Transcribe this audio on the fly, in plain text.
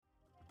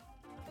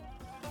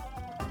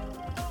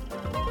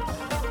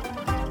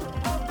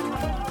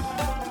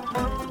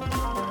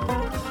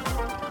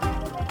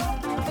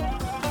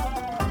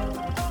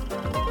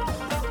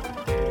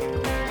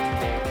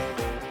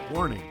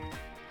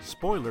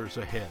spoilers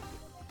ahead.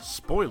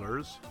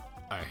 Spoilers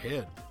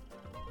ahead.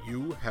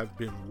 You have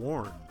been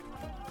warned.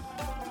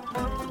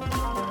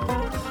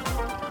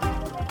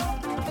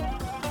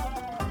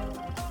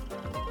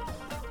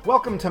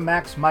 Welcome to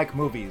Max Mike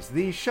Movies,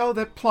 the show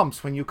that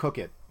plumps when you cook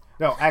it.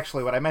 No,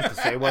 actually, what I meant to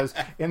say was,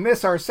 in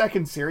this, our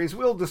second series,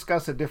 we'll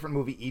discuss a different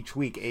movie each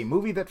week, a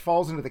movie that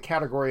falls into the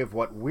category of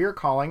what we're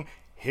calling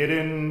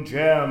Hidden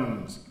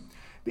Gems.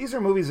 These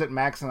are movies that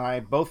Max and I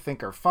both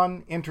think are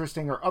fun,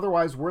 interesting, or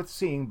otherwise worth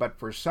seeing, but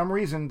for some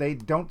reason they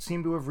don't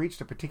seem to have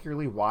reached a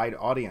particularly wide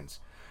audience.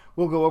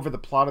 We'll go over the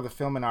plot of the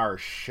film in our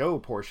show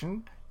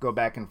portion, go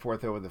back and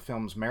forth over the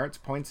film's merits,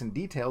 points, and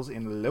details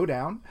in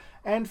Lowdown,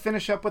 and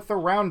finish up with the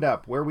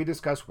Roundup, where we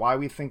discuss why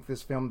we think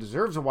this film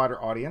deserves a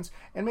wider audience,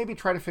 and maybe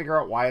try to figure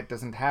out why it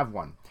doesn't have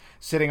one.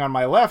 Sitting on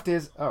my left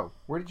is... Oh,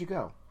 where did you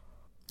go?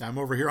 I'm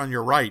over here on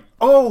your right.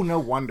 Oh, no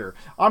wonder.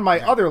 On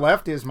my other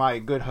left is my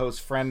good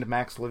host friend,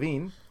 Max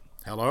Levine.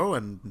 Hello,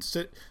 and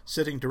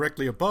sitting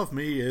directly above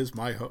me is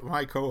my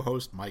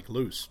co-host, Mike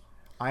Luce.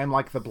 I am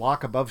like the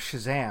block above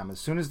Shazam. As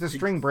soon as the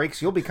string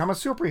breaks, you'll become a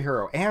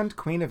superhero and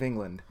Queen of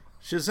England.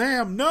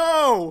 Shazam,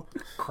 no!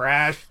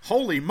 Crash.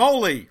 Holy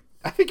moly!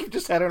 I think you've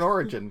just had an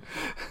origin.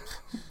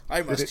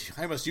 I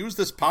must use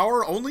this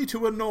power only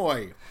to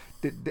annoy.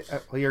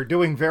 Well, you're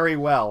doing very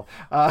well.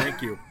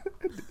 Thank you.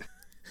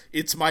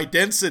 It's my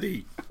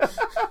density.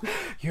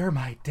 You're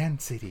my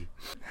density.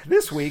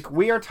 This week,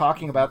 we are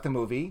talking about the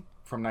movie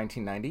from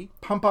 1990,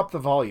 Pump Up the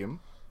Volume.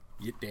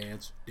 You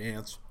dance,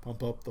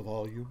 pump up the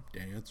volume,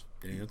 dance.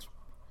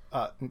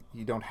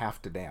 You don't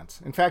have to dance.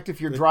 In fact, if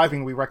you're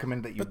driving, we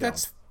recommend that you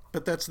don't.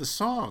 But that's the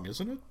song,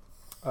 isn't it?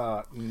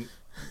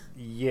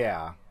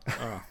 Yeah.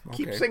 Okay.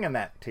 Keep singing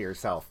that to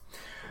yourself.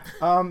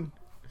 It's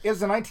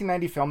a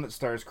 1990 film that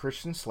stars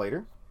Christian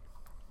Slater.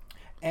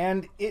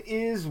 And it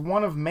is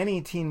one of many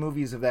teen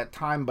movies of that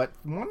time, but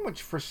one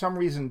which for some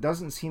reason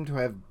doesn't seem to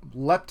have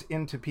leapt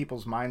into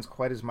people's minds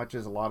quite as much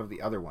as a lot of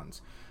the other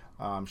ones.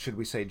 Should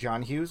we say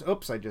John Hughes?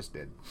 Oops, I just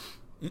did.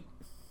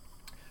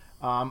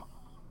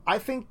 I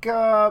think,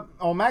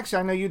 Max,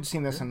 I know you'd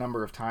seen this a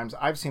number of times.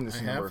 I've seen this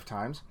a number of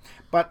times.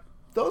 But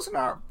those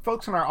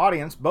folks in our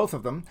audience, both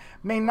of them,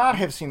 may not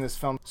have seen this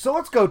film. So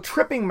let's go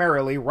tripping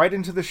merrily right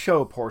into the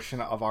show portion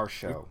of our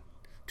show.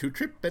 To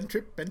trip and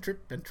trip and trip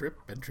and trip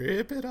and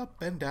trip it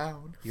up and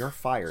down. You're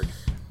fired.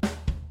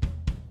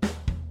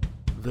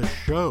 The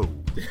show.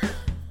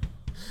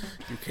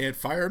 You can't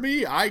fire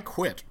me, I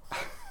quit.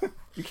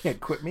 You can't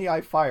quit me,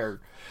 I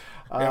fire.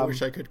 I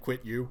wish I could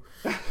quit you.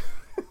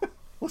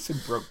 Listen,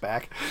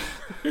 Brokeback.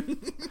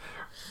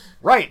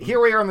 Right,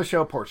 here we are on the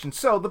show portion.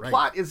 So the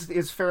plot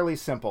is fairly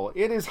simple.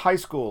 It is high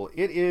school.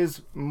 It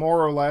is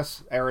more or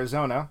less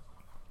Arizona.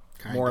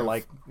 It's more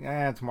like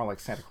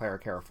Santa Clara,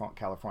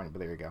 California, but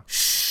there you go.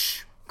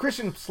 Shh.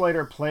 Christian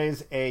Slater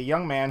plays a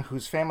young man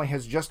whose family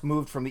has just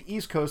moved from the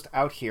East Coast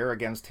out here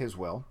against his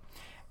will,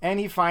 and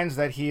he finds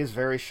that he is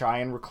very shy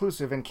and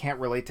reclusive and can't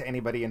relate to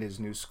anybody in his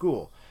new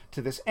school.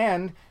 To this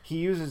end, he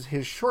uses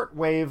his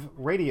shortwave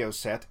radio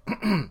set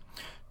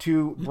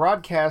to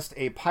broadcast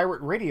a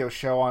pirate radio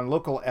show on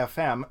local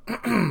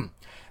FM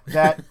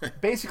that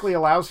basically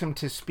allows him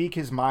to speak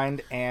his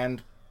mind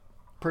and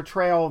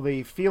portray all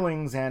the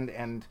feelings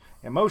and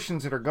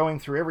emotions that are going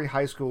through every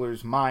high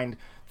schooler's mind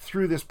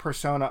through this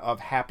persona of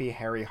Happy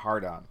Harry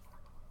Hardon.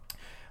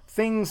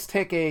 Things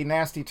take a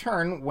nasty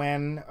turn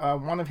when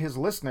one of his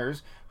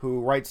listeners, who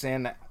writes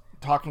in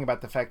talking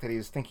about the fact that he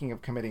is thinking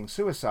of committing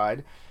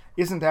suicide,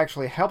 isn't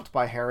actually helped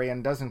by Harry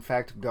and does in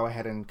fact go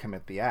ahead and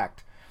commit the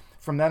act.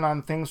 From then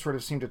on, things sort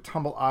of seem to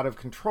tumble out of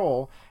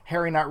control,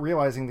 Harry not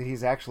realizing that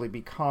he's actually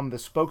become the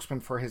spokesman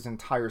for his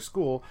entire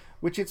school,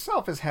 which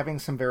itself is having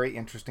some very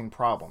interesting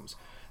problems.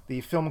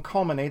 The film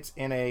culminates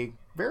in a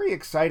very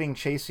exciting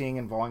chase scene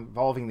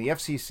involving the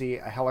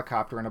FCC, a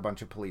helicopter, and a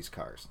bunch of police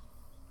cars.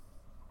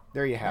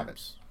 There you have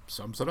it.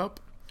 Sums it up.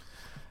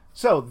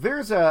 So,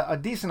 there's a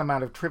decent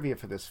amount of trivia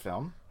for this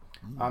film.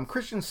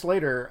 Christian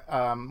Slater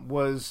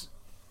was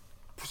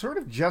sort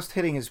of just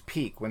hitting his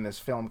peak when this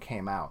film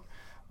came out.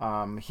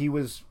 He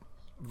was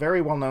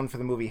very well known for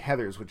the movie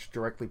Heathers, which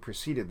directly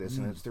preceded this,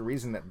 and it's the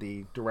reason that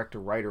the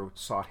director-writer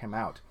sought him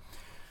out.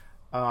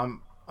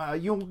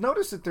 You'll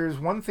notice that there's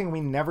one thing we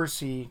never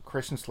see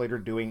Christian Slater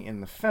doing in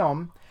the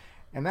film,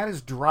 and that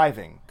is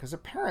driving, because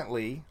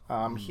apparently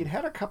he'd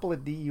had a couple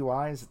of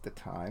DUIs at the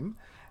time,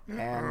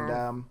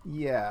 and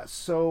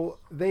so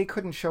they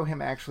couldn't show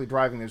him actually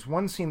driving. There's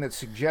one scene that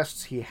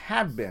suggests he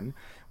had been,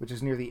 which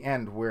is near the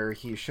end, where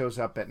he shows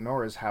up at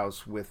Nora's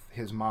house with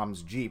his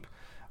mom's Jeep.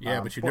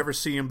 Yeah, but you never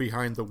see him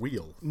behind the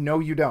wheel. No,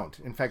 you don't.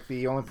 In fact,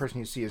 the only person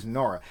you see is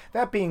Nora.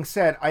 That being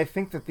said, I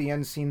think that the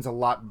end scene's a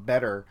lot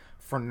better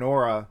for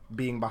Nora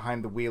being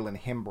behind the wheel and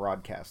him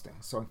broadcasting.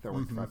 So I think that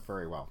worked out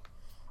very well.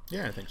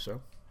 Yeah, I think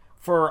so.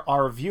 For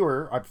our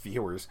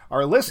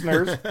our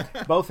listeners,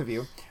 both of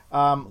you,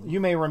 you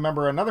may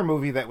remember another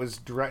movie that was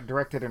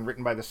directed and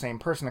written by the same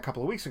person a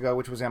couple of weeks ago,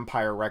 which was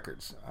Empire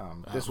Records.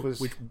 This was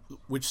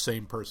which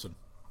same person?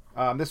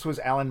 This was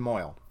Alan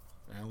Moyle.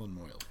 Alan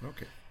Moyle.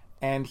 Okay.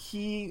 And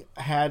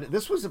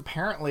this was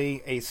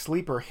apparently a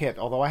sleeper hit,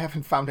 although I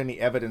haven't found any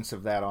evidence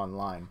of that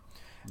online.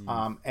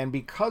 And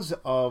because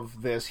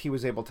of this, he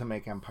was able to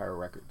make Empire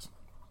Records.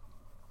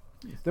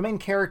 The main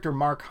character,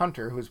 Mark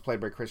Hunter, who is played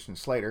by Christian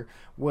Slater,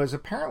 was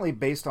apparently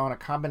based on a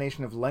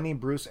combination of Lenny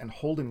Bruce and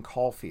Holden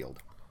Caulfield.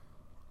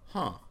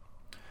 Huh.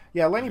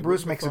 Yeah, Lenny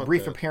Bruce makes a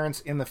brief appearance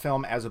in the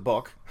film as a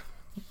book.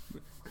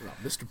 Well,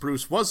 Mr.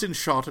 Bruce was in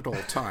shot at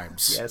all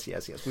times.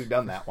 Yes. We've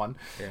done that one.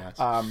 Yes.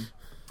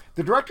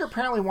 The director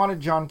apparently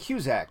wanted John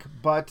Cusack,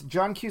 but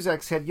John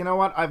Cusack said, you know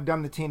what, I've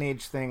done the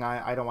teenage thing.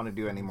 I don't want to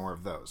do any more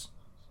of those.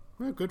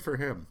 Well, good for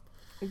him.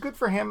 Good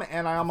for him,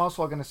 and I'm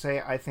also going to say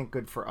I think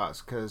good for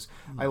us, because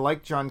I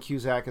like John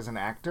Cusack as an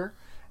actor,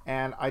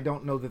 and I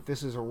don't know that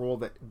this is a role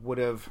that would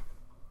have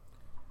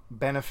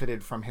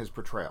benefited from his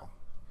portrayal.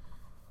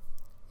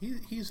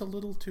 He's a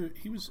little too...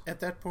 He was, at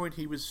that point,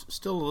 he was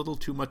still a little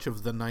too much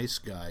of the nice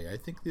guy. I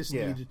think this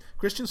needed...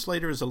 Christian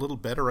Slater is a little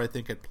better, I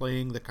think, at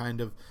playing the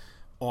kind of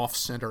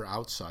off-center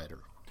outsider.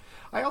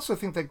 I also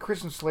think that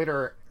Christian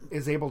Slater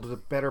is able to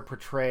better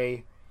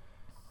portray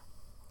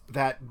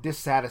that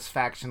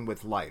dissatisfaction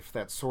with life,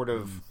 that sort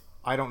of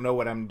I don't know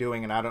what I'm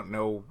doing and I don't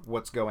know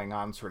what's going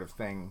on sort of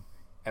thing,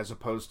 as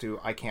opposed to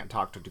I can't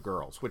talk to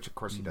girls, which of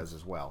course he does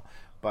as well.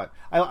 But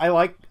I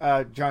like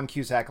John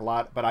Cusack a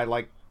lot, but I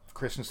like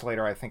Christian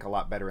Slater, I think, a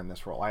lot better in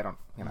this role. I don't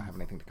have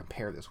anything to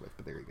compare this with,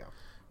 but there you go.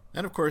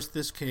 And of course,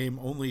 this came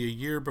only a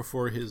year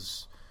before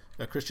his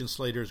Christian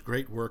Slater's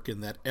great work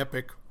in that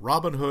epic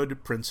Robin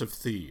Hood, Prince of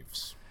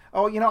Thieves.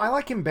 Oh, I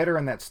like him better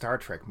in that Star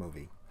Trek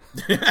movie.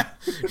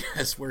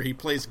 Yes, where he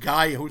plays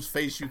Guy whose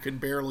face you can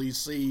barely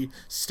see,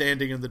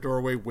 standing in the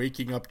doorway,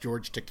 waking up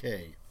George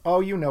Takei.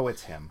 Oh,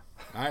 it's him.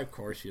 Of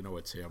course,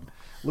 it's him.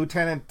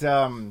 Lieutenant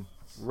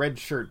Red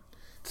Shirt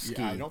Ski.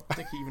 Yeah, I don't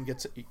think he even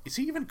gets... Is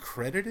he even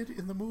credited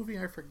in the movie?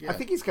 I forget. I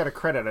think he's got a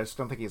credit. I just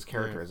don't think his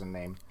character has a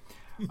name.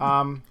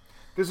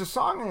 There's a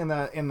song in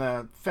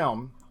the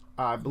film.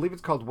 I believe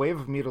it's called Wave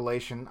of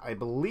Mutilation. I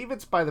believe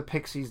it's by the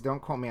Pixies.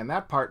 Don't quote me on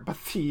that part. But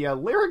the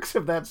lyrics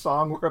of that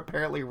song were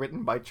apparently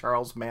written by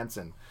Charles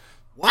Manson.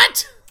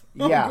 What?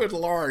 Yeah. Oh, good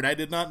Lord. I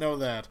did not know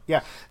that.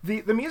 Yeah.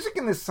 The music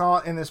in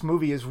this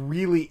movie is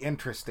really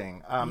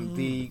interesting.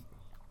 The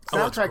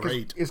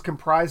soundtrack is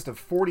comprised of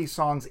 40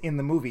 songs in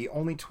the movie,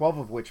 only 12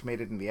 of which made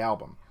it in the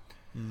album.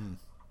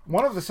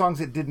 One of the songs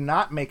that did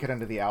not make it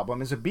onto the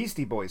album is a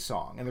Beastie Boys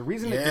song. And the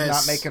reason it did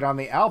not make it on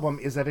the album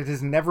is that it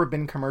has never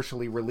been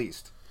commercially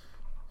released.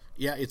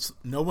 Yeah,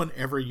 no one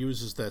ever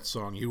uses that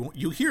song.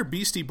 You hear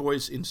Beastie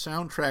Boys in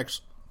soundtracks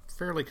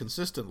fairly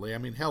consistently. I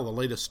mean, hell, the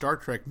latest Star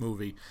Trek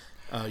movie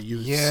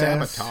used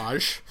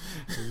Sabotage.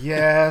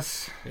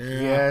 Yes. Yeah.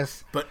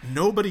 Yes. But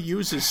nobody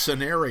uses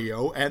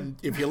Scenario, and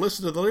if you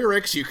listen to the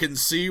lyrics, you can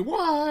see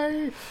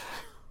why.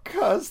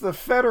 'Cause the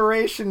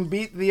Federation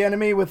beat the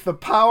enemy with the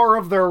power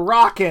of their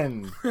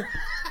rockin'.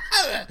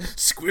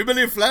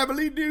 Squibbly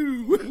flabbly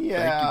doo.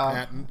 Yeah.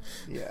 Thank you, Patton.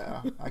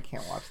 Yeah, I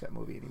can't watch that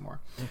movie anymore.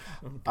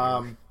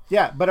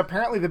 Yeah, but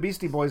apparently the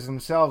Beastie Boys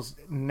themselves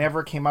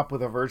never came up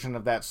with a version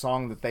of that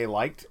song that they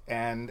liked,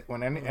 and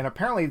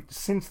apparently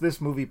since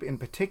this movie in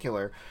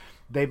particular,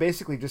 they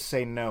basically just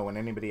say no when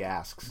anybody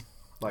asks.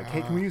 Like,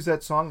 hey, can we use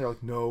that song? They're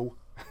like, no.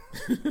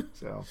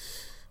 So,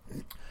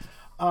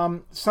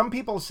 some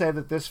people say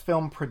that this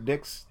film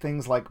predicts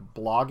things like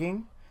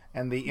blogging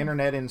and the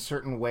internet in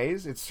certain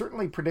ways. It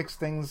certainly predicts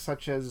things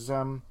such as,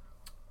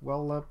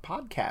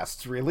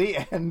 podcasts, really,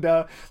 and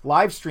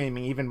live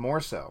streaming even more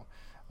so.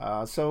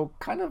 So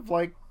kind of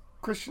like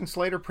Christian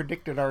Slater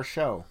predicted our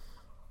show.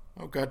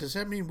 Oh, God, does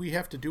that mean we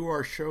have to do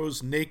our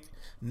shows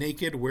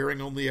naked, wearing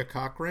only a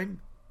cock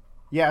ring?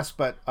 Yes,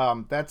 but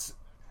that's...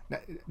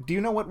 Do you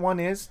know what one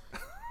is?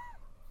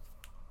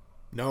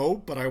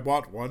 No, but I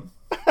want one.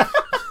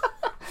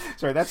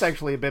 Sorry, that's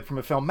actually a bit from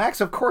a film.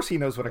 Max, of course he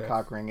knows what a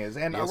cock ring is.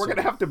 And Yes, we're going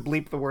to have to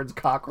bleep the words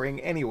cock ring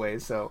anyway,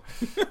 so...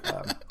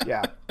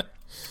 yeah.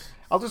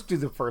 I'll just do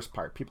the first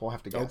part. People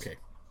have to guess. Okay.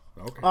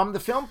 The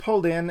film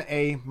pulled in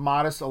a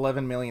modest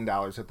 $11 million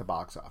at the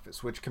box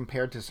office, which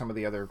compared to some of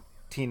the other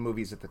teen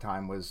movies at the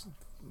time was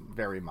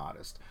very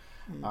modest.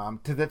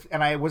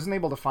 And I wasn't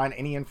able to find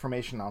any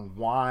information on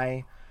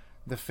why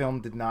the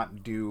film did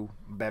not do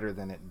better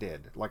than it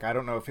did. Like, I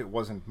don't know if it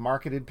wasn't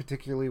marketed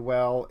particularly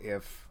well,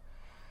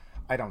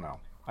 I don't know.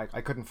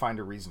 I couldn't find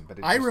a reason, but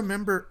I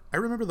remember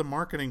the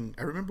marketing.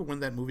 I remember when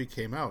that movie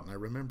came out, and I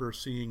remember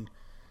seeing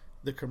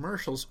the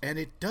commercials, and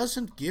it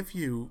doesn't give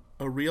you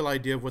a real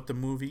idea of what the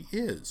movie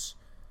is.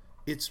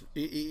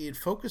 It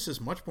focuses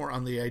much more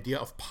on the idea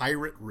of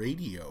pirate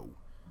radio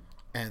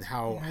and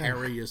how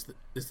Harry is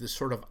this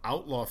sort of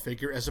outlaw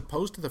figure, as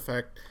opposed to the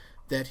fact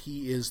that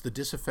he is the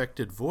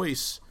disaffected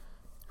voice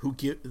who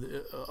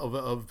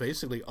of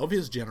basically of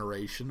his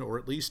generation, or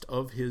at least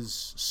of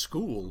his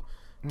school,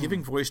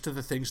 giving voice to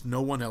the things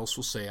no one else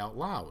will say out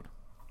loud.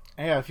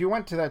 Yeah, if you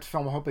went to that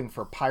film hoping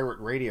for pirate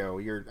radio,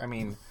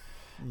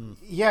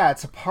 yeah,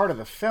 it's a part of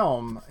the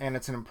film, and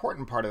it's an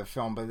important part of the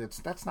film, but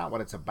that's not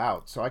what it's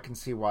about. So I can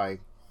see why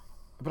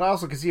But I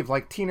also could see if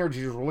like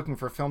teenagers were looking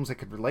for films they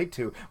could relate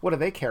to, what do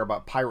they care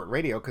about pirate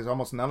radio? Because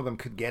almost none of them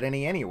could get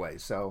any anyway.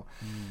 So,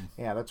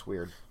 yeah, that's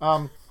weird.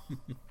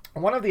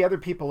 One of the other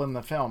people in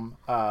the film,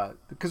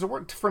 because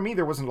for me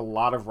there wasn't a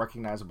lot of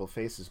recognizable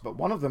faces, but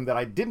one of them that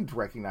I didn't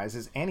recognize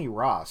is Annie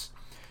Ross.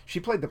 She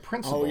played the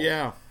principal. Oh,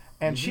 yeah.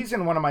 And she's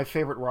in one of my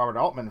favorite Robert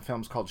Altman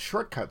films called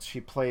Shortcuts. She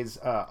plays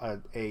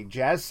a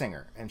jazz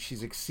singer, and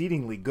she's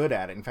exceedingly good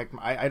at it. In fact,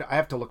 I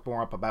have to look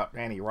more up about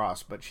Annie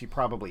Ross, but she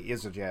probably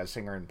is a jazz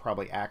singer and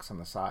probably acts on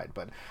the side.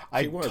 But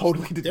I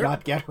totally did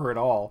not get her at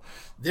all.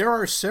 There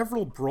are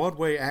several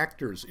Broadway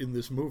actors in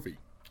this movie.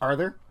 Are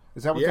there?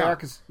 Is that what they are?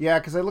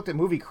 Because I looked at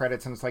movie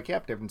credits and it's like,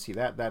 yep, didn't see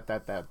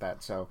that.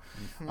 So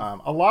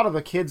a lot of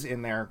the kids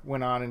in there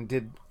went on and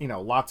did,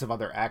 lots of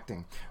other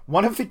acting.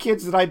 One of the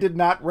kids that I did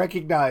not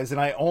recognize,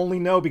 and I only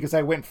know because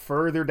I went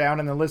further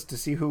down in the list to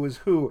see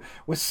who,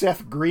 was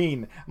Seth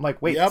Green. I'm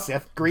like, wait, yep.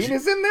 Seth Green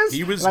is in this?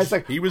 He was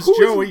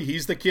Joey.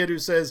 He's the kid who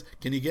says,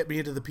 can you get me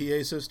into the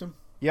PA system?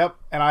 Yep,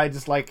 and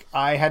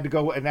I had to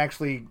go and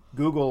actually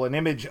Google an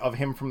image of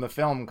him from the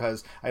film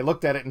because I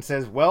looked at it and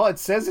says, well, it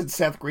says it's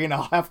Seth Green.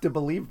 I'll have to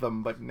believe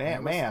them, but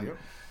man.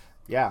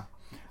 Yeah.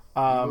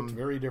 He looked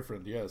very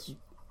different, yes.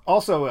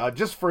 Also,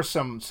 just for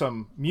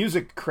some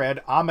music cred,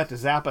 Ahmet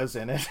Zappa's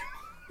in it.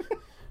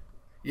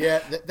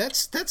 Yeah,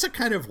 that's a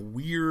kind of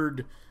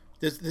weird.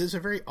 There's a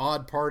very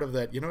odd part of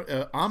that.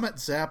 Ahmet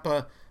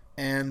Zappa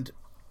and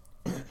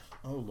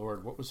oh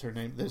Lord, what was her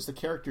name? There's the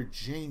character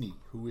Janie,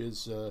 who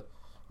is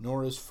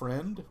Nora's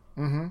friend.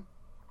 Mm-hmm.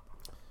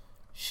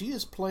 She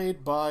is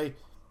played by.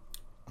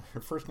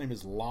 Her first name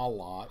is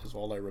Lala, is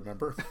all I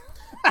remember.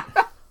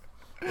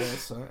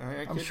 Yes,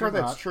 I'm sure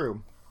that's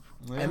true.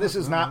 Yeah, and this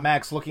is not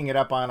Max looking it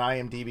up on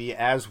IMDb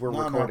as we're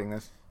recording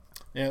this.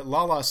 Yeah,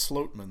 Lala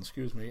Slotman,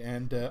 excuse me,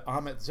 and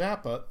Ahmet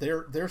Zappa,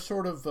 they're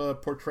sort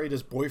of portrayed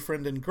as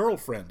boyfriend and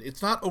girlfriend.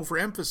 It's not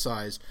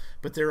overemphasized,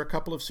 but there are a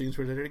couple of scenes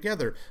where they're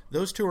together.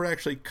 Those two are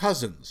actually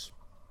cousins.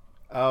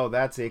 Oh,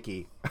 that's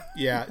icky.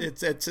 Yeah,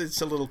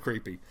 it's a little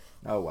creepy.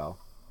 Oh, well.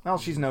 Well,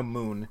 she's no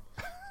Moon.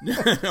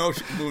 No,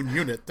 Moon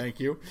Unit, thank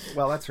you.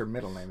 Well, that's her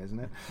middle name, isn't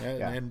it?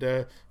 Yeah.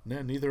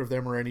 And neither of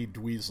them are any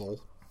Dweezil.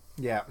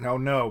 Yeah,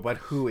 no, but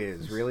who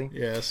is, really?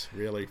 Yes,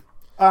 really.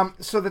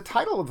 So the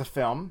title of the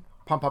film,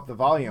 Pump Up the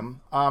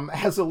Volume,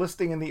 has a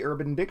listing in the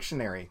Urban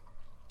Dictionary.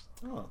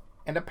 Oh.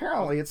 And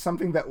apparently it's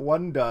something that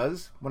one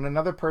does when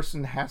another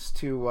person has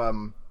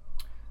to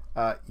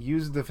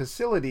use the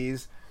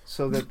facilities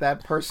so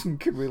that person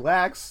can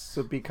relax,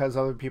 because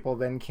other people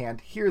then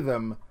can't hear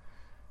them.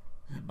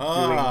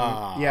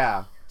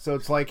 Yeah. So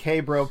it's like, hey,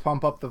 bro,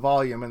 pump up the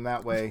volume, and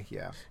that way,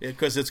 yeah.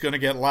 Because it's going to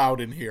get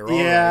loud in here.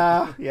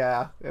 Yeah.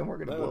 And we're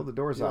going to blow the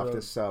doors off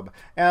this sub.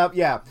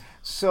 Yeah.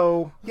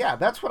 So, yeah,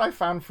 that's what I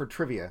found for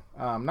trivia.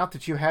 Not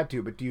that you had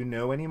to, but do you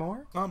know any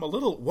more?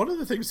 One of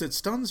the things that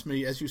stuns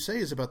me, as you say,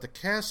 is about the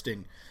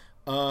casting.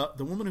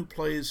 The woman who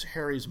plays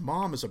Harry's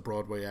mom is a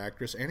Broadway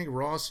actress, Annie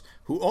Ross,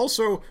 who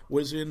also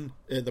was in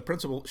the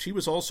principal. She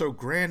was also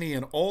Granny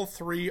in all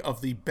three of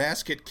the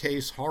Basket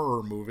Case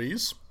horror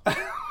movies.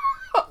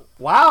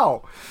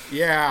 Wow.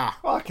 Yeah.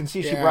 Well, I can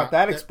see she brought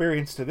that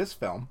experience to this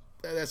film.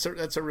 That's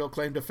a real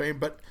claim to fame.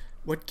 But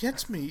what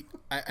gets me,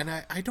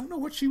 I don't know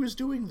what she was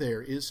doing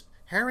there, is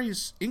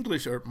Harry's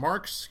English, or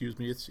Mark's, excuse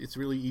me. It's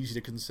really easy to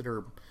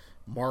consider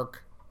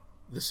Mark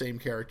the same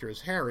character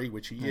as Harry,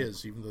 which he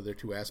is, even though they're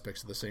two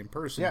aspects of the same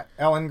person. Yeah,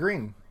 Ellen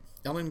Greene.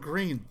 Ellen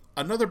Greene,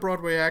 another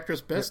Broadway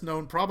actress, best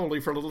known probably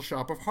for Little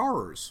Shop of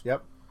Horrors.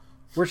 Yep.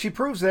 Where she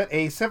proves that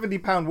a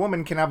 70-pound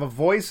woman can have a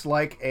voice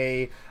like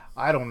a,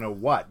 I don't know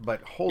what,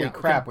 but holy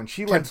crap, when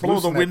she lets blow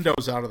the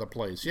windows out of the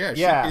place.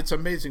 Yeah. It's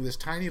amazing. This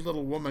tiny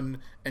little woman,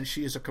 and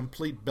she is a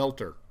complete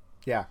belter.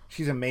 Yeah,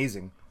 she's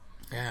amazing.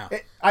 Yeah.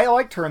 I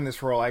liked her in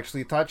this role,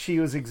 actually. Thought she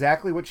was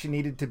exactly what she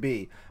needed to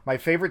be. My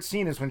favorite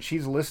scene is when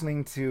she's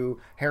listening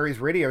to Harry's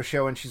radio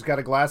show and she's got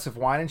a glass of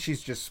wine and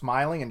she's just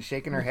smiling and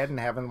shaking her head and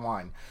having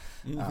wine.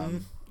 Mm-hmm.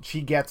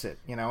 She gets it,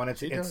 and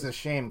it's a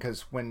shame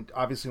because when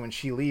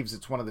she leaves,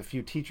 it's one of the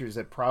few teachers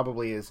that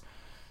probably is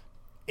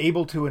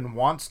able to and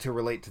wants to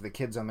relate to the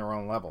kids on their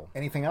own level.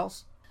 Anything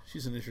else?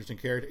 She's an interesting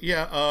character.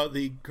 Yeah,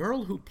 the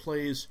girl who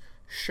plays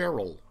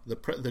Cheryl, the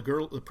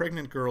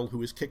pregnant girl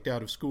who is kicked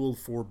out of school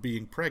for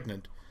being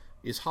pregnant,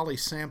 is Holly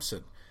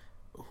Sampson,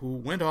 who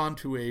went on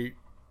to a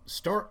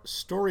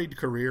storied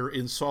career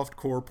in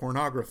softcore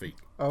pornography.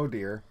 Oh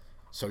dear.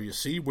 So you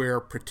see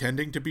where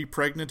pretending to be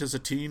pregnant as a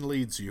teen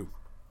leads you.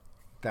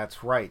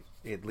 That's right.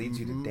 It leads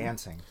you to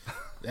dancing.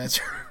 That's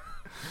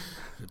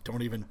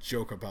Don't even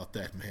joke about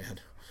that, man.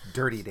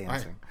 Dirty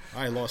dancing.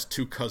 I lost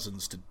 2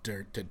 cousins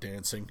to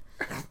dancing.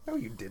 No,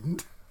 you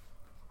didn't.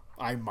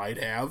 I might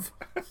have.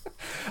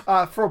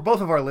 For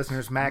both of our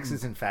listeners, Max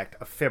is in fact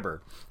a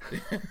fibber.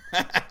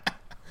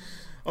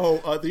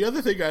 The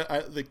other thing,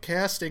 the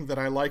casting that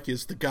I like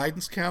is the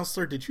guidance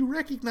counselor. Did you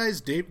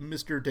recognize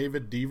Mr.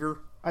 David Deaver?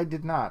 I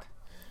did not.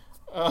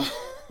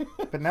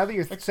 But now that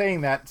you're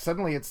saying that,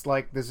 suddenly it's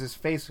like there's his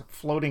face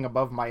floating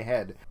above my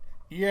head.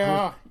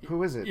 Yeah.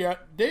 Who is it? Yeah,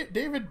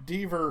 David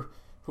Deaver,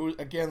 who,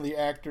 again, the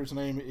actor's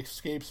name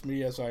escapes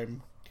me as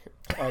I'm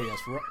Oh, yes.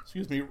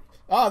 Excuse me.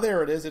 Ah,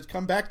 there it is. It's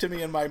come back to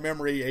me in my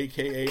memory,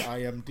 a.k.a.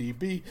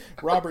 IMDb.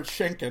 Robert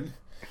Schenken.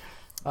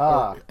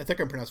 I think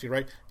I'm pronouncing it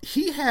right.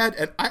 He had,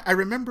 and I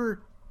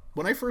remember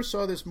when I first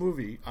saw this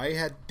movie,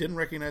 didn't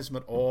recognize him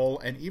at all,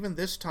 and even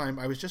this time,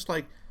 I was just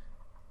like,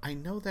 I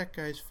know that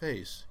guy's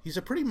face. He's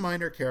a pretty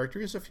minor character.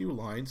 He has a few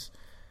lines.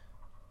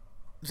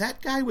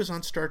 That guy was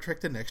on Star Trek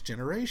The Next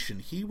Generation.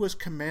 He was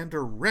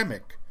Commander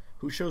Remick,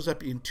 who shows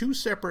up in 2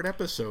 separate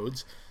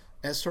episodes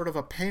as sort of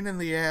a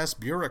pain-in-the-ass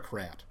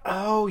bureaucrat.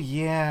 Oh,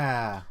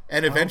 yeah.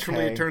 And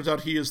eventually it turns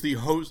out he is the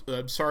host.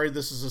 I'm sorry,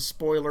 this is a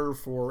spoiler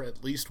for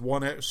at least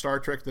one Star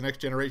Trek The Next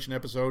Generation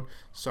episode.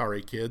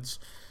 Sorry, kids.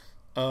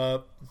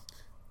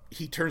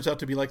 He turns out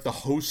to be like the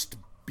host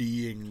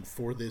being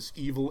for this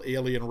evil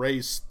alien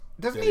race.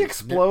 Doesn't he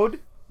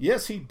explode?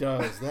 Yes, he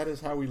does. That is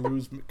how we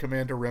lose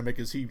Commander Remick,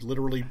 is he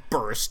literally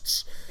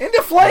bursts.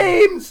 Into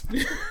flames!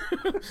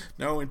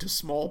 No, into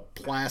small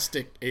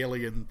plastic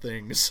alien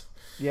things.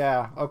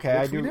 Yeah,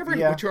 okay.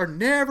 Which are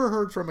never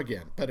heard from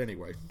again. But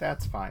anyway.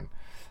 That's fine.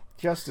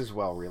 Just as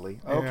well, really.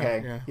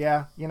 Okay.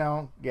 Yeah.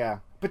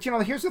 But,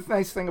 here's the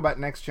nice thing about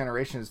Next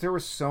Generation is there were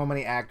so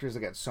many actors that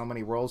got so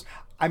many roles.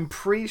 I'm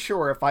pretty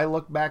sure if I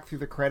look back through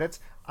the credits,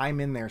 I'm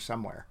in there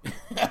somewhere.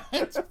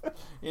 It's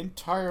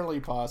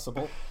entirely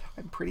possible.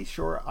 I'm pretty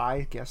sure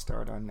I guest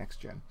starred on Next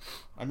Gen.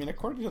 I mean,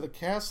 according to the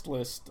cast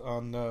list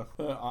on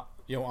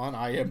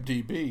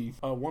IMDb,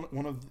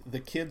 one of the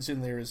kids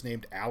in there is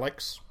named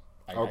Alex.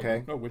 I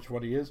don't know which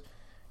one he is.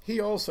 He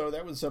also,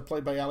 that was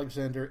played by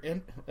Alexander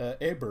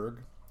Aberg,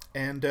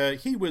 and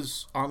he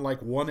was on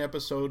like one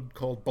episode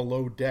called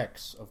Below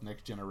Decks of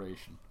Next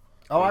Generation.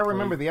 Oh, I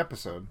remember the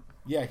episode.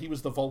 Yeah, he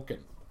was the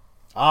Vulcan.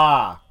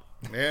 Ah.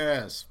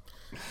 Yes.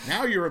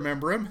 Now you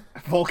remember him.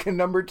 Vulcan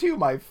number 2,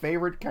 my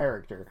favorite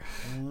character.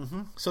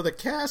 Mm-hmm. So the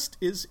cast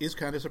is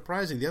kind of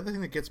surprising. The other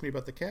thing that gets me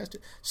about the cast,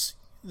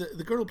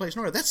 the girl who plays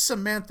Nora, that's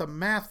Samantha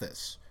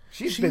Mathis.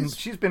 She's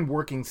been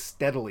working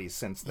steadily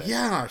since then.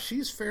 Yeah,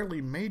 she's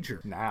fairly major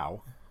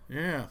now.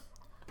 Yeah.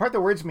 The part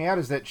that weirds me out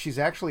is that she's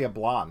actually a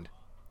blonde.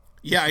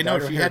 Yeah, I know.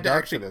 She had to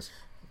actually. This.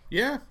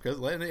 Yeah,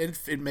 because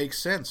it makes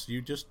sense.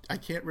 I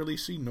can't really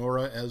see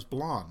Nora as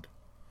blonde.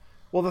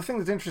 Well, the thing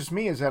that interests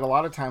me is that a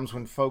lot of times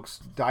when folks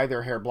dye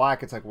their hair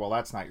black, it's like, well,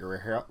 that's not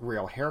your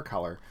real hair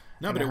color.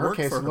 No, and but it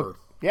worked for her.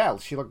 Yeah,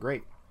 she looked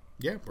great.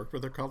 Yeah, worked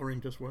with her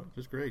coloring just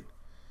great.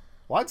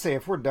 Well, I'd say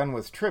if we're done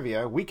with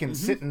trivia, we can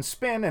sit and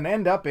spin and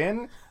end up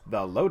in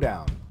the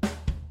lowdown.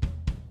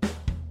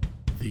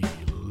 The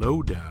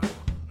lowdown.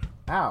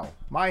 Ow,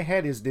 my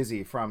head is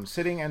dizzy from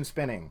sitting and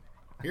spinning.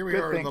 Here we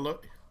are in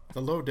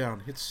the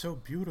lowdown. It's so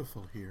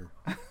beautiful here.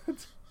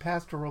 It's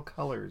pastoral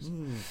colors.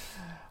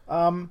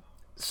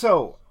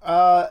 So,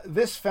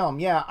 this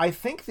film, I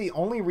think the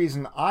only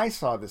reason I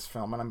saw this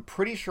film, and I'm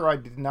pretty sure I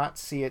did not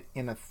see it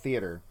in a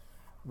theater,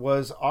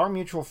 was our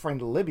mutual friend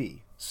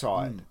Libby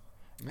saw it.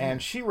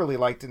 And she really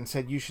liked it and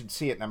said, you should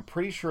see it. And I'm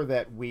pretty sure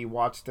that we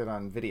watched it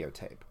on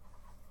videotape.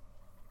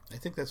 I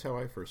think that's how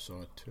I first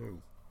saw it,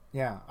 too.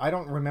 Yeah, I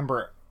don't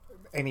remember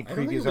any previews. I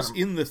don't think it was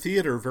in the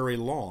theater very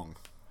long.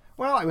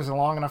 Well, it was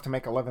long enough to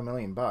make $11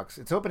 million.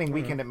 Its opening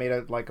weekend, it made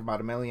about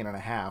 $1.5 million,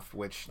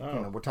 which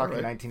we're talking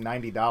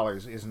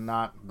 $1990 is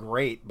not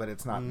great, but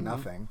it's not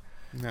nothing.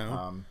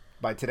 No.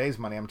 By today's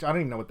money, I don't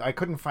even know I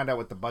couldn't find out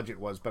what the budget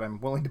was, but I'm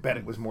willing to bet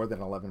it was more than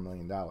 $11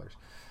 million.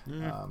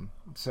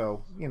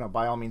 So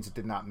by all means, it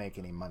did not make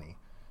any money.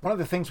 One of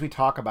the things we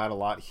talk about a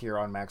lot here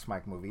on Max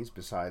Mike Movies,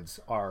 besides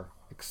our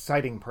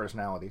exciting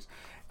personalities,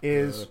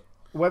 is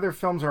whether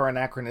films are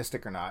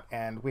anachronistic or not.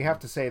 And we have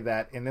to say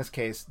that in this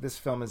case, this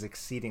film is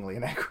exceedingly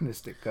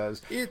anachronistic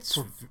because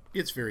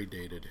it's very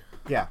dated.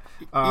 Yeah,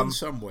 in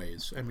some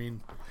ways. I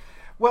mean,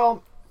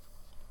 well,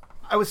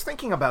 I was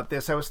thinking about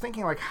this. I was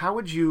thinking, like, how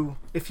would you,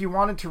 if you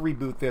wanted to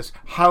reboot this,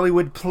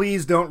 Hollywood,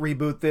 please don't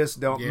reboot this.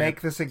 Don't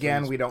make this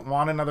again. Please. We don't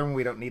want another one.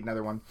 We don't need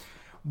another one.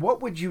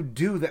 What would you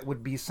do that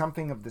would be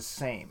something of the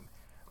same?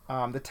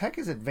 The tech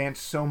has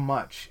advanced so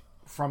much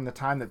from the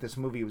time that this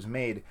movie was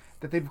made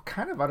that they'd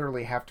kind of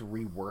utterly have to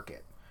rework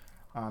it.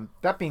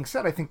 That being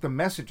said, I think the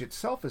message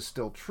itself is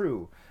still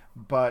true,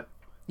 but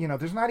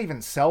there's not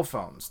even cell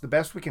phones. The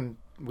best we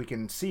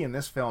can see in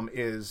this film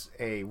is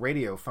a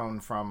radio phone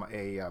from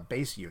a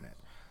base unit,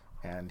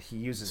 and he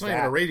uses that. It's not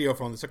even a radio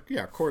phone. It's a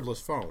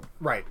cordless phone.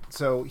 Right.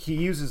 So he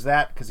uses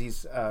that because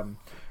he's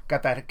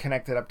got that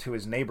connected up to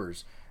his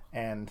neighbors.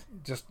 And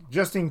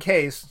just in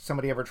case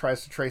somebody ever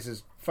tries to trace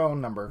his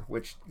phone number,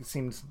 which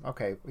seems,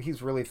 okay,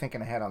 he's really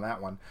thinking ahead on that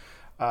one.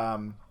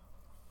 Well,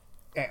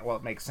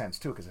 it makes sense,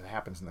 too, because it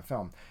happens in the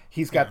film.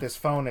 He's got this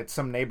phone at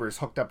some neighbors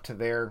hooked up to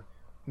their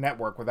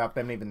network without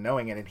them even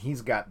knowing it, and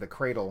he's got the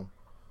cradle.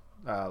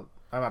 Not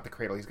the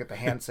cradle, he's got the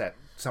handset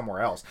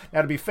somewhere else.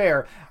 Now, to be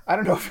fair, I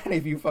don't know if any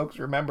of you folks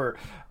remember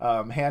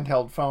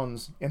handheld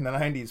phones in the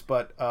 90s,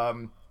 but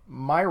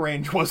my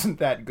range wasn't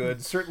that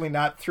good. Certainly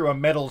not through a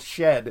metal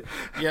shed.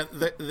 Yeah,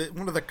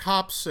 one of the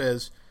cops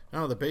says,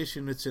 "Oh, the base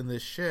unit's in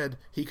this shed.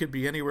 He could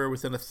be anywhere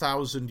within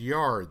 1,000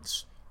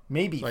 yards,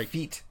 maybe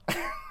feet."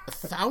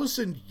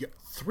 3,000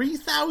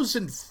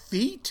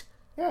 feet?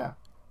 Yeah.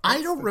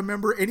 I don't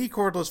remember any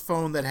cordless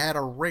phone that had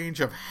a range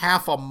of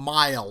half a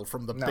mile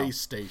from the base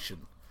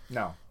station.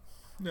 No.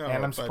 No,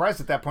 and I'm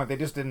surprised at that point they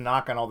just didn't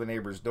knock on all the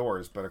neighbors'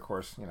 doors. But of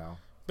course,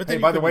 But hey,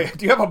 by the way,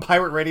 do you have a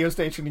pirate radio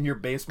station in your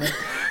basement?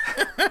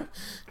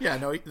 Yeah,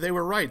 no, they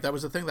were right. That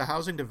was the thing. The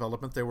housing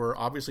development, there were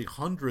obviously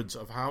hundreds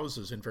of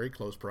houses in very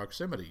close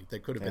proximity. They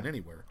could have been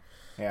anywhere.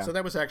 Yeah. So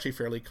that was actually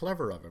fairly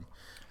clever of him.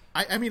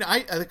 I mean,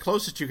 the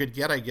closest you could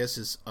get, I guess,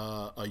 is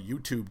a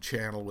YouTube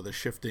channel with a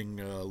shifting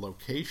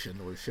location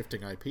or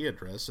shifting IP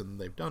address, and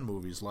they've done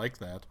movies like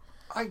that.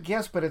 I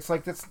guess, but it's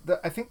like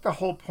I think the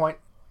whole point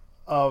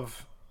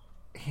of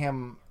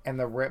him and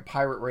the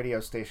pirate radio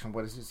station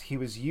was he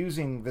was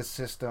using the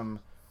system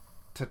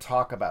to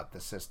talk about the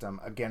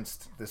system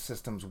against the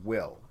system's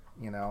will.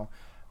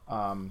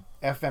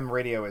 FM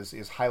radio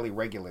is highly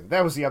regulated.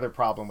 That was the other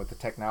problem with the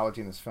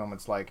technology in this film.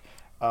 It's like,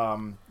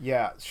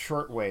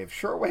 shortwave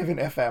and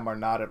FM are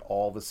not at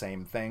all the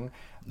same thing.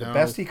 The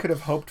best he could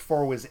have hoped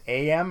for was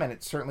AM, and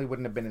it certainly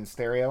wouldn't have been in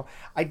stereo.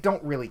 I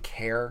don't really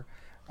care.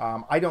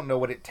 I don't know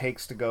what it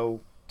takes to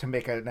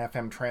make an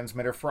FM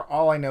transmitter. For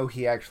all I know,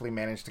 he actually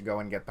managed to go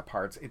and get the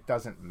parts. It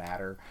doesn't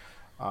matter.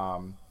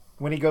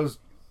 When he goes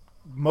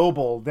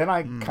mobile, then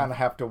I kind of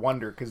have to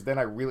wonder, because then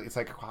it's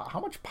like,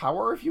 how much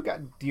power have you got?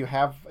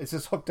 Is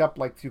this hooked up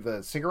like through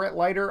the cigarette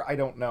lighter? I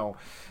don't know.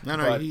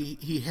 No,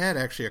 he had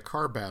actually a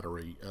car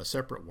battery, a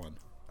separate one.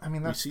 I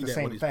mean, that's the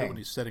same thing when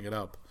he's setting it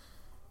up.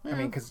 I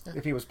mean, because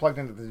if he was plugged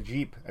into the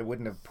Jeep, it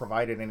wouldn't have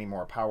provided any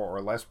more power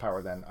or less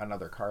power than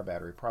another car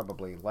battery.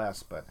 Probably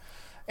less, but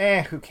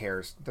who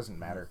cares? It doesn't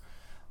matter.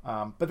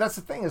 But that's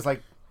the thing, is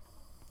like,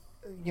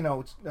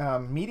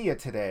 media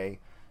today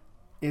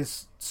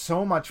is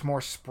so much more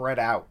spread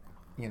out,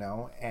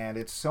 and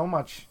it's so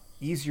much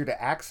easier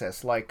to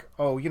access. Like,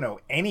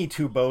 any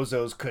two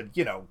bozos could,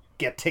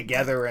 get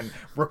together and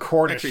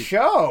record a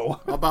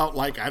show about,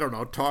 like, I don't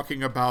know,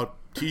 talking about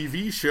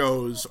TV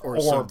shows or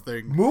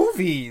something,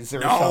 movies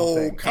or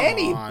something.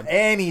 Come on.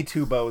 Any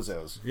two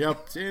bozos.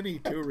 Yep, any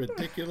two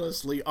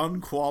ridiculously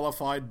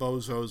unqualified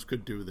bozos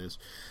could do this.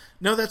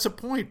 No, that's a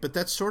point, but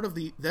that's one of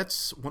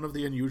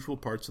the unusual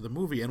parts of the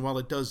movie. And while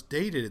it does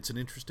date it, it's an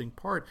interesting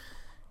part.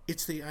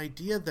 It's the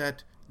idea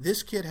that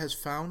this kid has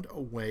found a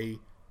way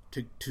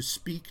to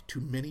speak to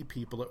many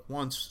people at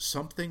once,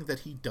 something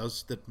that he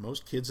does that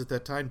most kids at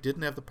that time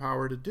didn't have the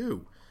power to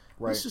do.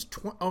 Right.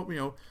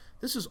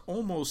 This is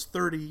almost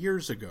 30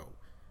 years ago.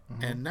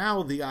 Mm-hmm. And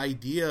now the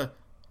idea,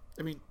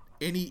 I mean,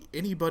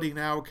 anybody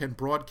now can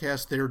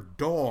broadcast their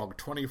dog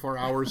 24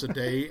 hours a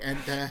day and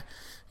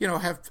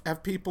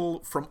have people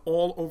from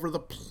all over the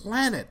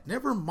planet,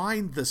 never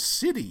mind the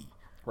city,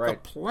 the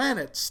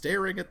planet,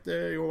 staring at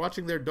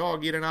watching their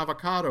dog eat an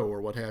avocado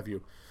or what have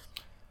you.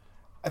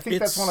 I think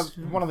that's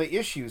one of the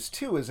issues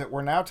too, is that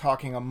we're now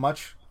talking a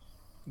much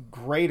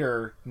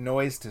greater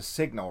noise to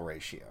signal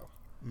ratio.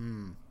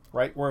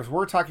 Right? Whereas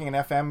we're talking an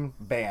FM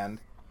band,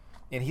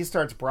 and he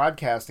starts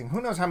broadcasting. Who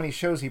knows how many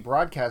shows he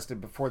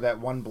broadcasted before that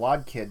one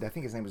blonde kid, I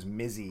think his name was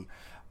Mizzy,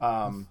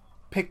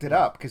 picked it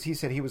up, because he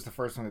said he was the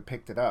first one who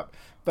picked it up.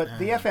 But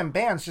the FM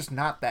band's just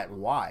not that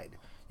wide.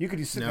 You could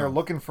just sit there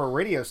looking for a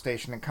radio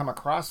station and come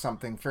across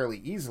something fairly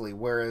easily,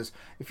 whereas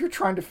if you're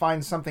trying to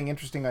find something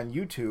interesting on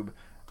YouTube,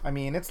 I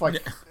mean, it's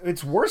like,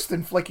 it's worse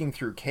than flicking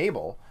through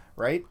cable,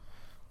 right?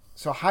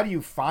 So how do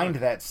you find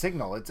that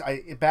signal?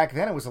 Back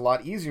then it was a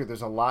lot easier.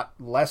 There's a lot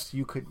less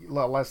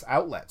less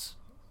outlets,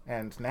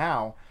 and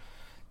now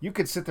you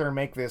could sit there and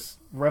make this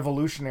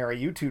revolutionary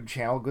YouTube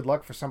channel. Good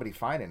luck for somebody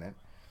finding it.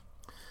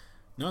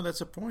 No,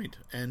 that's a point,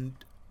 and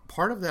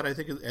part of that, I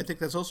think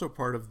that's also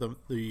part of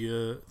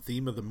the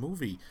theme of the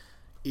movie,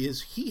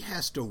 is he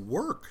has to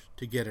work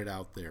to get it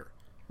out there.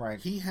 Right.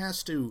 He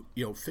has to,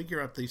 figure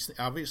out these.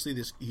 Obviously,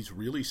 he's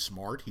really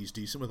smart. He's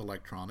decent with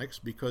electronics,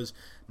 because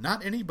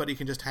not anybody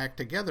can just hack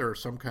together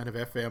some kind of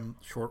FM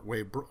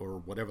shortwave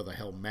or whatever the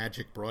hell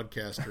magic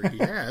broadcaster he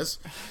has,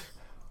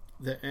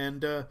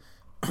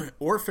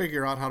 or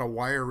figure out how to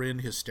wire in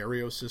his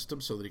stereo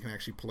system so that he can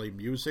actually play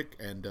music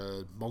and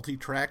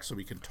multi-track so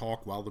he can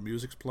talk while the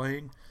music's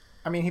playing.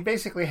 I mean, he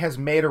basically has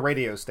made a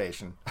radio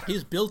station.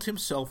 He's built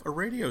himself a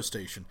radio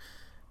station.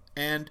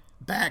 And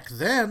back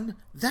then,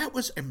 that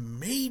was a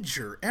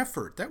major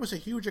effort. That was a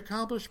huge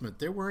accomplishment.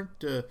 There weren't,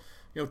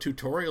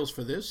 tutorials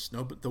for this.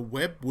 No, but the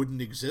web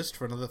wouldn't exist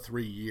for another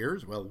 3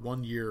 years. Well,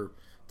 1 year,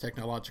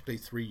 technologically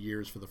 3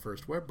 years for the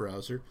first web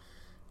browser.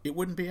 It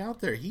wouldn't be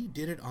out there. He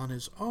did it on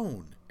his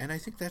own. And I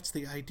think that's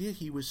the idea.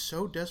 He was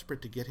so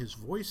desperate to get his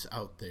voice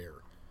out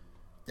there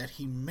that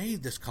he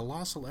made this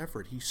colossal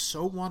effort. He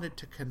so wanted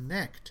to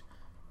connect,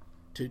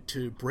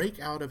 to break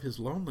out of his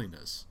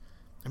loneliness.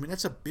 I mean,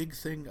 that's a big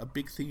thing, a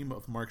big theme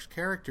of Mark's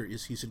character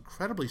is he's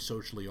incredibly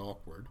socially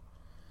awkward.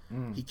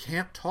 He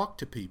can't talk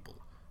to people.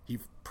 He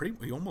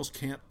almost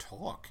can't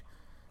talk.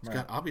 He's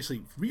got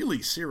obviously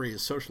really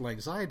serious social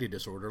anxiety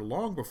disorder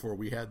long before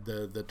we had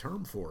the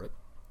term for it.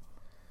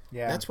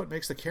 Yeah. That's what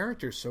makes the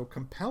character so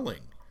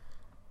compelling,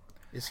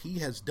 is he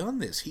has done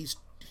this.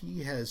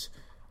 He has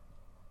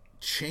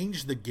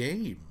changed the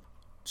game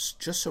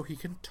just so he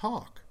can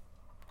talk.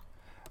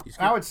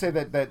 I would say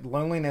that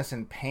loneliness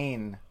and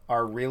pain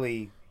are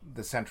really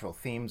the central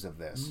themes of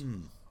this.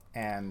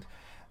 And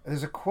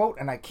there's a quote,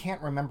 and I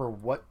can't remember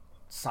what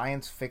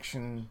science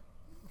fiction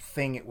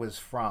thing it was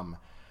from,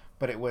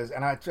 but it was,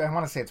 and I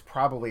want to say it's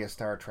probably a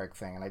Star Trek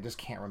thing, and I just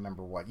can't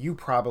remember what. You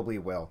probably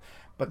will.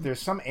 But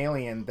there's some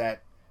alien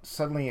that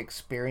suddenly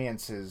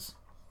experiences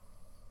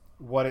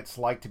what it's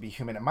like to be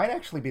human. It might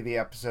actually be the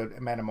episode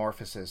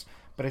Metamorphosis,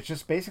 but it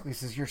just basically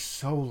says you're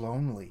so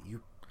lonely.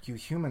 You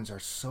humans are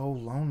so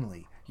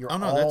lonely. You're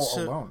all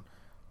alone.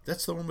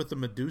 That's the one with the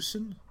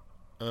Medusan?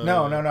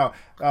 No.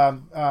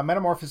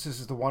 Metamorphosis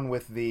is the one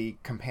with the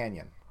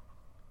companion.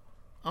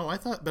 Oh, I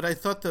thought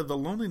that the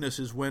loneliness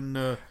is when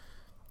the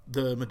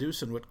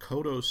Medusan, what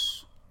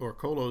Kodos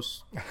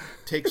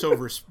takes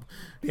over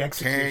the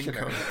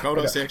executioner.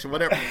 Kodos,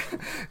 whatever.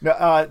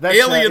 No, that's,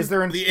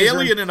 alien.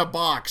 Alien in a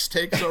box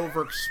takes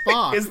over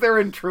Spock. Is there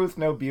in truth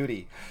no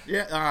beauty?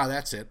 Yeah,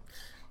 that's it.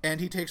 And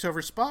he takes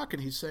over Spock,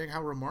 and he's saying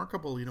how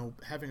remarkable,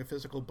 having a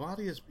physical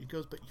body is. He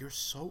goes, but you're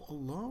so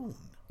alone.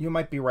 You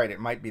might be right.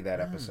 It might be that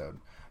episode,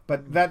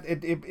 but that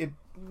it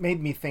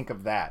made me think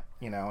of that,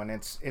 and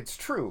it's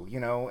true,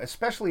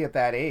 especially at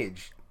that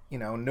age.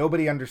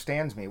 Nobody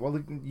understands me.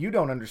 Well, you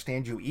don't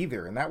understand you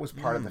either, and that was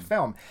part of the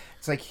film.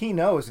 It's like he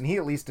knows, and he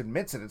at least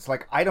admits it. It's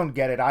like, I don't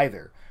get it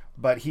either,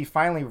 but he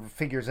finally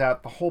figures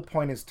out the whole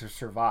point is to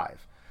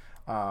survive.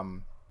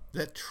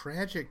 That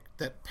tragic,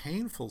 that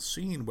painful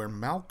scene where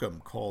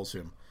Malcolm calls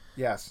him.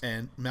 Yes.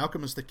 And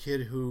Malcolm is the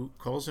kid who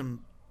calls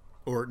him,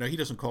 or no, he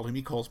doesn't call him,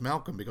 he calls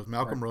Malcolm, because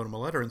Malcolm wrote him a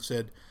letter and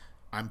said,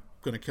 I'm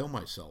going to kill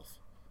myself.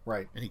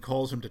 Right. And he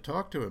calls him to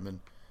talk to him and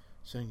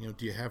saying,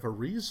 do you have a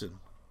reason?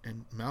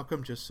 And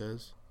Malcolm just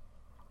says,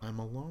 I'm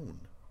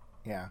alone.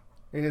 Yeah,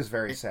 it is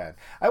very sad.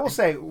 I will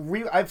say,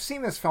 I've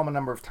seen this film a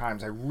number of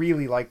times. I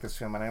really like this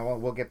film,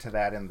 and we'll get to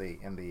that in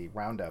the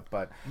roundup.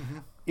 But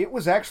it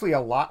was actually a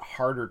lot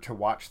harder to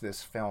watch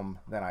this film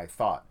than I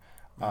thought.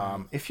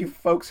 If you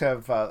folks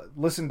have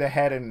listened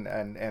ahead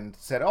and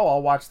said, oh,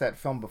 I'll watch that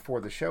film before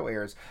the show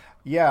airs,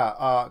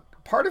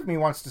 part of me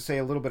wants to say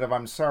a little bit of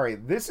I'm sorry.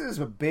 This is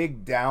a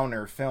big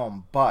downer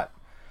film, but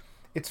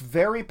it's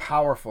very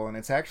powerful, and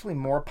it's actually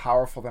more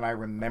powerful than I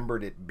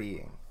remembered it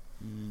being.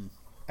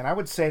 And I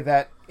would say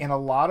that in a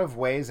lot of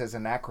ways, as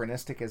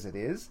anachronistic as it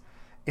is,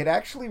 it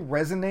actually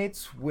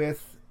resonates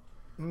with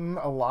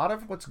a lot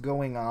of what's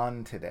going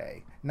on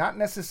today. Not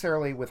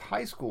necessarily with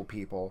high school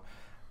people,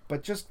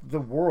 but just the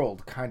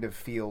world kind of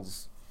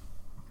feels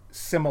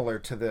similar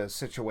to the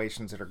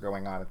situations that are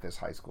going on at this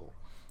high school.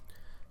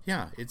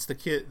 Yeah, it's the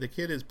kid. The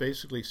kid is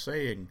basically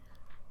saying,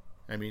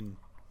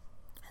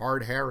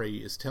 Hard Harry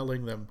is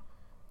telling them,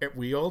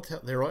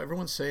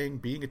 everyone's saying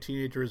being a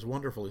teenager is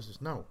wonderful. He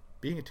says, no,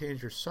 being a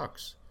teenager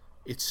sucks.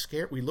 It's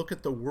scary. We look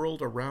at the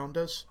world around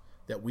us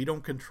that we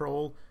don't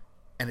control,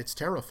 and it's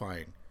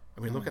terrifying.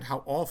 Look at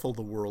how awful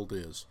the world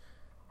is,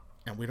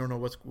 and we don't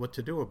know what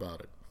to do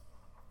about it.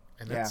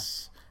 And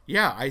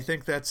I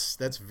think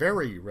that's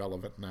very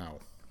relevant now.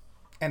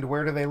 And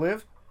where do they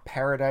live?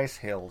 Paradise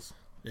Hills.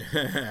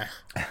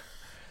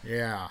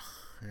 Yeah.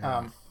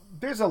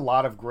 There's a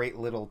lot of great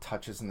little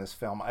touches in this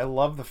film. I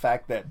love the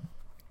fact that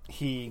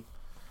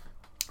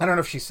I don't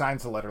know if she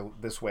signs the letter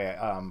this way,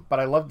 but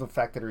I love the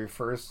fact that he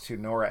refers to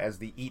Nora as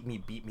the eat me,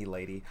 beat me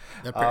lady.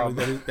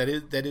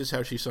 That is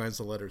how she signs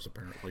the letters,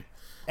 apparently.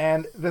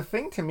 And the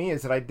thing to me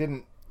is that I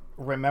didn't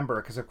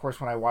remember, because of course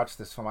when I watched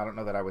this film, I don't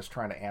know that I was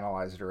trying to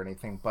analyze it or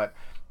anything, but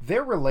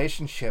their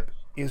relationship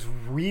is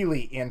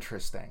really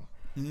interesting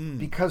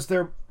because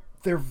they're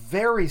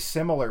very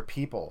similar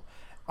people.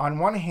 On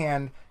one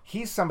hand,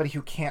 he's somebody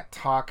who can't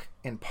talk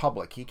in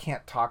public. He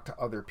can't talk to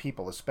other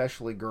people,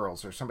 especially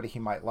girls or somebody he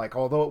might like.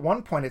 Although at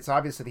one point it's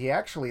obvious that he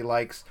actually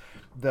likes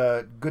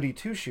the Goody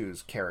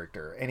Two-Shoes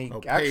character. And he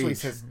actually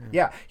says,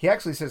 he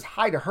actually says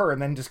hi to her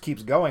and then just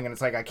keeps going. And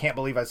it's like, I can't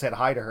believe I said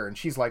hi to her. And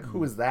she's like,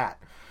 who is that?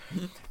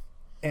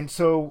 And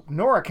so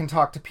Nora can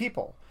talk to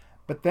people.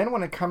 But then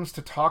when it comes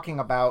to talking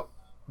about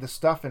the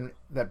stuff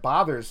that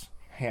bothers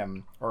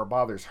him or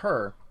bothers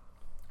her,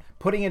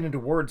 putting it into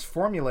words,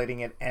 formulating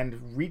it,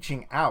 and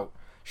reaching out,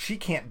 she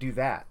can't do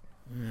that.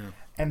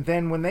 And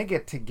then when they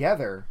get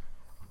together,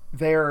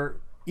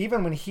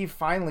 even when he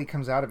finally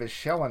comes out of his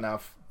shell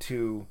enough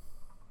to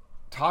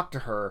talk to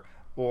her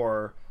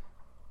or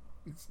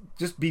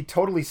just be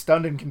totally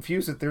stunned and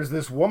confused that there's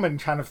this woman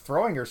kind of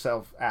throwing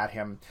herself at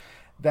him,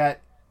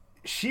 that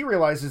she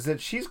realizes that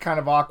she's kind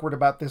of awkward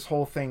about this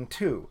whole thing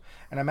too.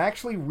 And I'm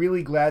actually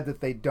really glad that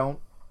they don't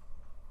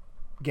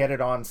get it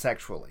on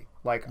sexually.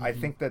 I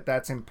think that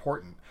that's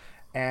important.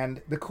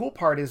 And the cool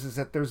part is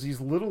that there's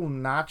these little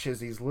notches,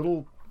 these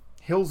little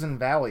hills and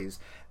valleys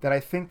that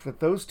I think that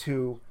those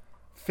two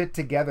fit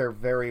together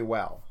very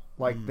well.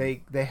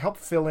 They help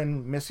fill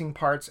in missing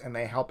parts and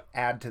they help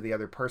add to the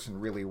other person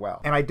really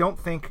well. And I don't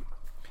think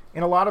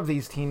in a lot of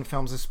these teen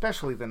films,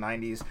 especially the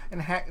 90s,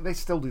 and they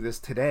still do this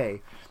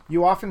today,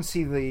 you often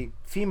see the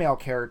female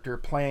character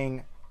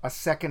playing a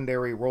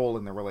secondary role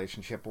in the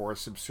relationship or a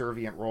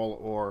subservient role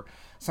or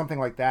something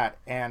like that.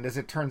 And as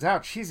it turns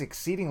out, she's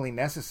exceedingly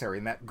necessary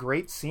in that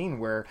great scene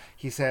where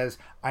he says,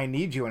 I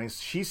need you. And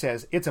she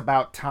says, it's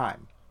about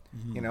time.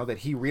 That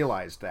he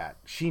realized that.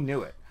 She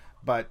knew it,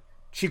 but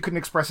she couldn't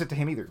express it to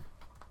him either.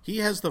 He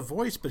has the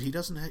voice, but he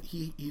doesn't.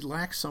 He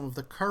lacks some of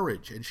the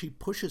courage, and she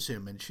pushes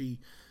him, and she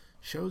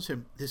shows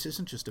him this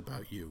isn't just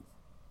about you.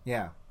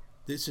 Yeah,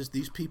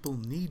 these people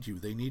need you.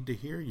 They need to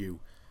hear you.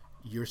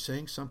 You're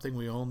saying something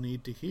we all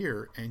need to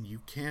hear, and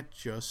you can't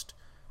just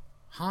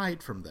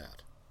hide from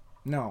that.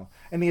 No,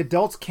 and the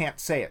adults can't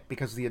say it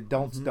because the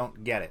adults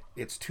don't get it.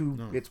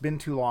 It's been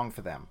too long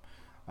for them.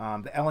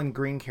 The Ellen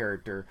Green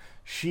character,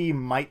 she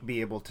might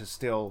be able to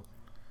still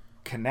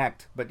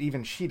connect, but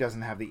even she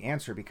doesn't have the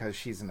answer because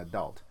she's an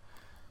adult.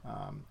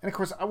 And of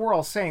course, we're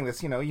all saying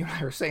this, you and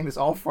I are saying this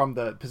all from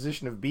the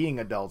position of being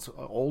adults,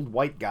 old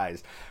white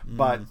guys.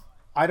 But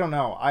I don't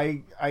know.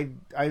 I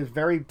was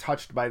very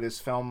touched by this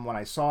film when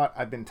I saw it.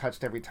 I've been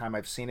touched every time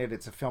I've seen it.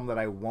 It's a film that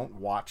I won't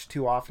watch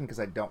too often because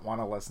I don't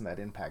want to lessen that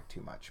impact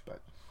too much.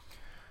 But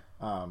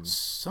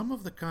some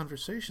of the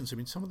conversations,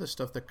 some of the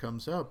stuff that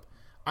comes up,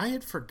 I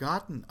had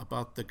forgotten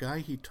about the guy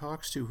he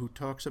talks to who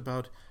talks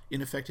about,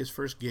 in effect, his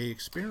first gay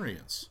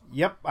experience.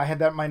 Yep, I had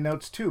that in my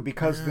notes too,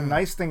 because the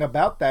nice thing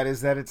about that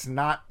is that it's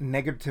not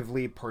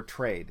negatively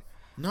portrayed.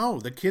 No,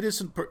 the kid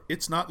isn't.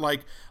 It's not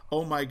like,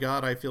 oh my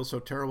God, I feel so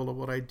terrible at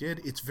what I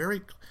did. It's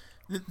very.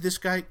 This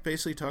guy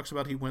basically talks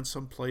about he went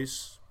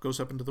someplace, goes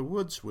up into the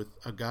woods with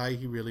a guy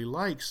he really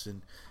likes,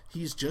 and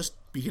he's just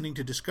beginning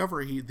to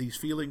discover these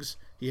feelings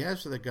he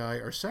has for the guy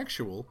are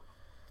sexual.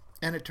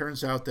 And it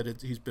turns out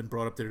that he's been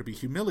brought up there to be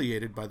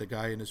humiliated by the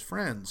guy and his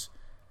friends.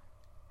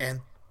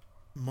 And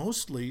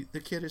mostly the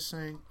kid is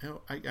saying,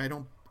 I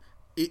don't...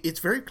 It's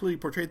very clearly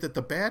portrayed that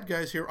the bad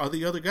guys here are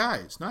the other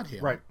guys, not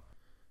him. Right.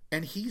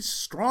 And he's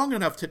strong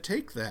enough to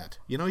take that.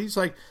 He's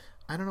like,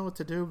 I don't know what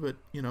to do, but,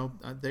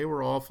 they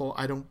were awful.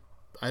 I don't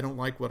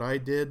like what I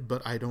did,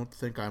 but I don't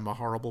think I'm a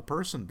horrible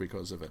person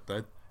because of it.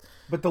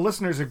 But the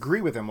listeners agree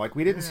with him. Like,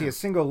 we didn't see a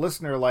single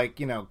listener,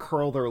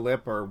 curl their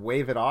lip or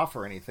wave it off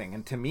or anything.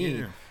 And to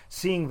me,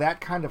 seeing that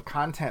kind of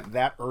content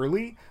that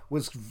early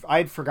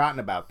I'd forgotten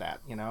about that,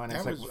 and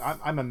it's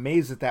I'm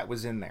amazed that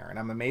was in there. And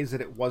I'm amazed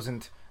that it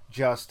wasn't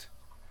just,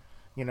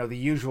 the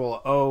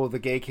usual, the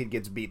gay kid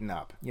gets beaten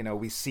up.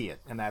 We see it,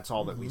 and that's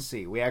all that we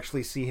see. We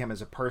actually see him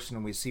as a person,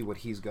 and we see what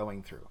he's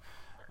going through.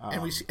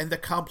 And we see, and the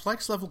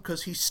complex level,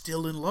 because he's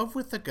still in love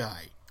with the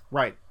guy.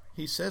 Right.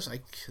 He says,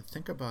 I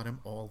think about him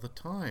all the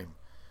time.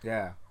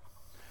 Yeah.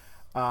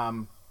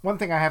 One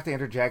thing I have to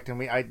interject,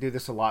 and I do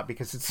this a lot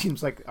because it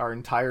seems like our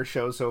entire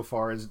show so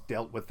far has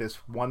dealt with this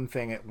one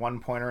thing at one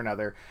point or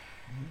another.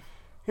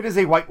 It is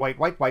a white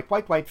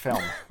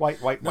film.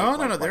 White.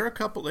 No. There are a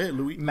couple. Hey,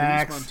 Luis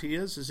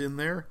Montias is in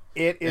there.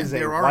 It is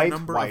and there are a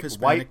number of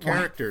Hispanic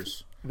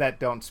characters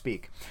that don't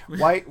speak.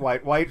 White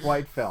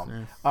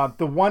film.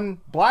 The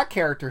one black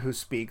character who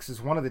speaks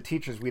is one of the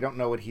teachers. We don't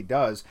know what he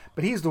does,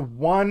 but he is the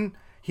one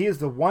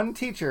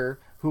teacher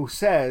who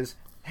says,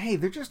 hey,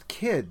 they're just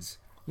kids.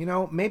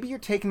 Maybe you're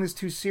taking this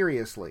too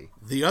seriously.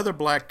 The other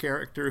black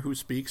character who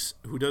speaks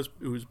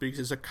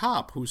is a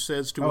cop who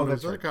says to one of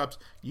those other cops,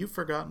 "You've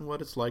forgotten what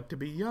it's like to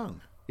be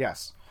young."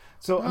 Yes.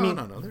 So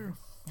no.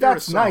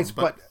 That's nice,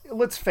 but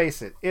let's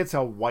face it, it's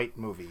a white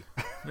movie.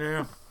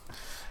 Yeah,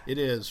 it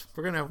is.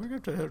 We're gonna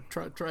have to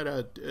try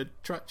to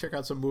check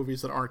out some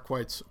movies that aren't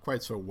quite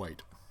so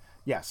white.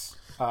 Yes.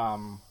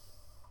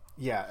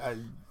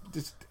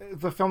 Just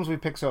the films we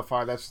pick so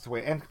far, that's just the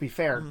way. And to be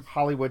fair,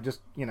 Hollywood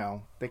just,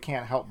 they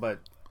can't help but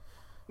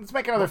let's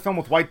make another film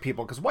with white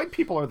people because white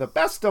people are the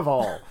best of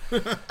all.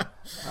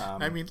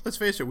 Let's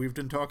face it, we've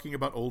been talking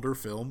about older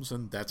films,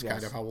 and that's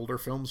kind of how older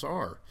films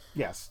are.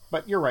 Yes,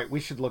 but you're right. We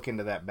should look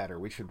into that better.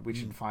 We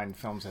should find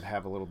films that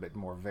have a little bit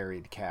more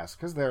varied cast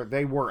because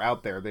they were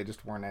out there. They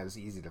just weren't as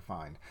easy to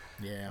find.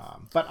 Yeah.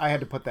 But I had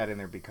to put that in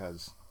there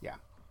because,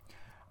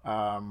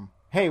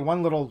 hey,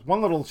 one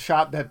little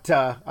shot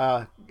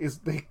that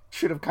they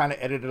should have kind of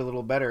edited a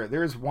little better.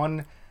 There's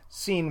one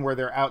scene where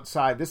they're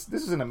outside. This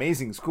is an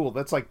amazing school.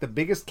 That's like the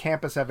biggest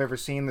campus I've ever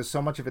seen. There's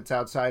so much of it's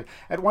outside.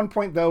 At one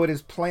point, though, it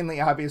is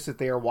plainly obvious that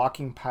they are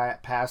walking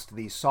past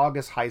the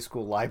Saugus High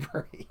School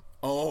library.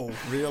 Oh,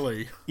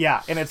 really?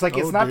 Yeah, and it's like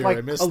it's not like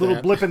a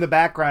little blip in the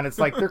background. It's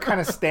like they're kind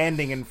of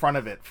standing in front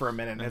of it for a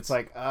minute. And it's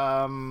like,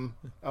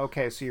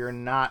 okay, so you're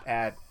not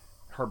at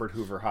Herbert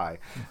Hoover High.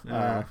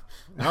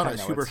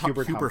 It's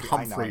Hubert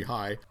Humphrey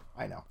High.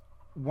 I know.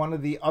 One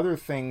of the other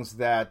things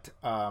that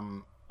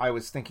I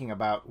was thinking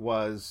about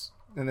was,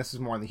 and this is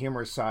more on the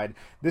humorous side,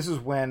 this is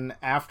when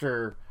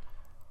after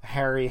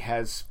Harry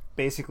has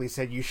basically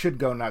said, you should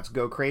go nuts,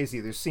 go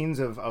crazy, there's scenes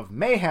of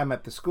mayhem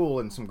at the school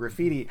and some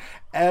graffiti,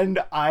 and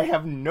I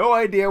have no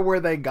idea where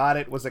they got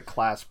it. Was it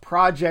class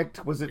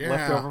project? Was it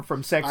left over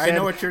from sex ed? I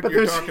know what you're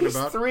talking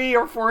about. 3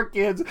 or 4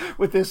 kids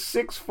with this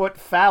 6-foot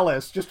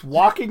phallus just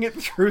walking it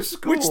through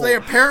school. Which they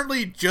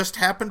apparently just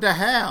happen to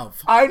have.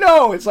 I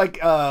know. It's like,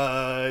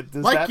 does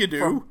like that you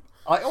do.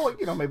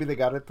 maybe they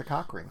got it at the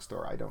cock ring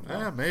store. I don't know.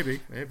 Yeah,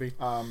 maybe.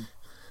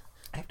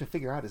 I have to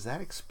figure out, is that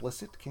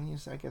explicit? Can you?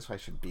 I guess I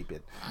should beep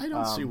it. I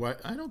don't see why.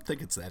 I don't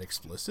think it's that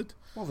explicit.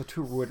 Well, the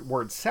two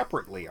words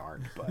separately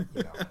aren't, but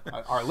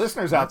our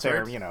listeners out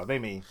there, right. They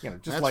may,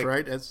 just That's like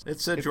right. It's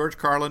George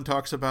Carlin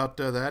talks about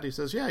that. He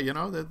says, yeah,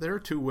 there are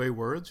two-way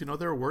words.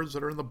 There are words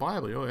that are in the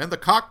Bible. And the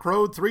cock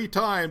crowed 3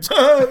 times.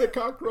 The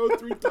cock crowed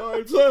 3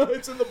 times.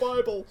 It's in the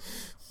Bible.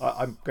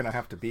 I'm gonna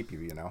have to beep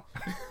you.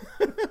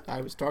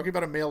 I was talking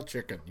about a male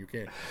chicken. You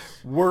can't.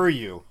 Were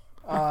you?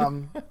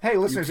 Hey,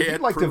 listeners, if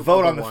you'd like to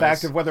vote on the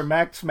fact of whether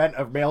Max meant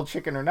a male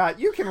chicken or not,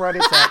 you can write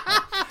us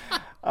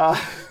at.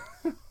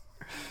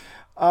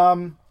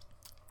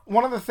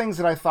 One of the things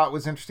that I thought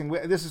was interesting,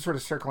 this is sort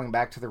of circling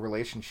back to the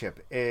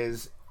relationship,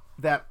 is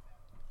that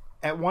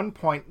at one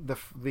point the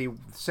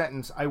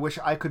sentence, "I wish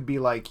I could be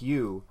like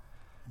you,"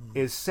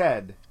 is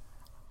said,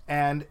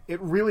 and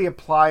it really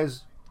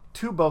applies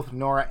to both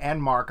Nora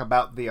and Mark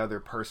about the other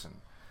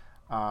person.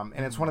 And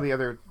it's one of the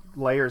other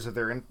layers of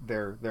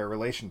their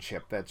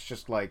relationship that's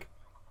just like,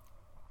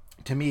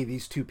 to me,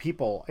 these two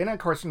people, and of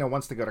course,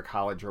 once they go to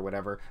college or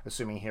whatever,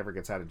 assuming he ever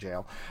gets out of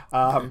jail,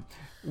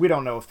 we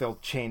don't know if they'll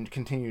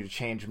continue to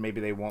change, and maybe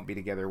they won't be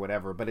together or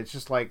whatever, but it's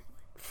just like,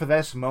 for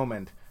this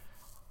moment,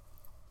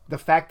 the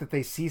fact that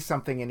they see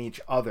something in each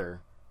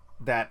other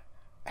that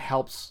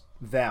helps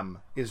them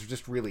is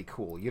just really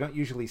cool. You don't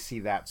usually see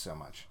that so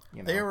much.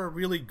 They are a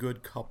really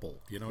good couple.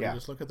 You Yeah.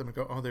 just look at them and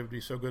go, oh, they would be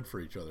so good for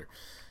each other.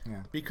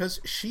 Yeah. Because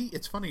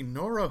it's funny,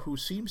 Nora, who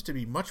seems to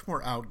be much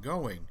more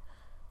outgoing,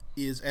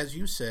 is, as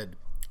you said,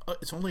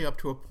 it's only up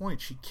to a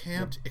point. She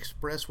can't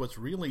express what's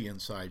really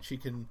inside. She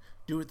can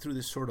do it through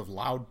this sort of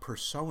loud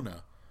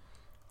persona,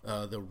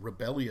 the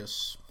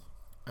rebellious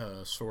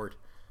sort.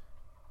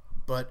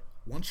 But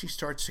once she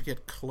starts to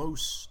get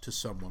close to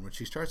someone, when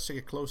she starts to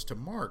get close to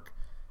Mark,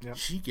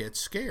 she gets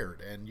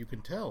scared, and you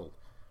can tell.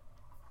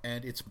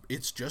 And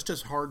it's just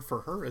as hard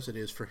for her as it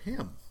is for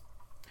him.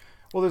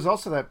 Well, there's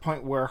also that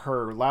point where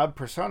her loud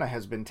persona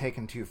has been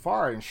taken too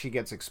far and she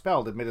gets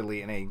expelled,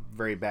 admittedly in a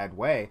very bad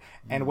way.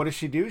 And what does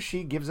she do?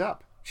 She gives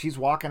up. She's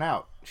walking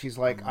out. She's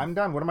like, I'm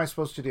done. What am I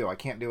supposed to do? I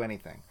can't do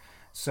anything.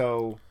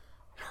 So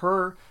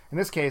her, in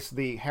this case,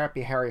 the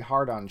Happy Harry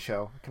Hard-On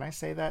show, can I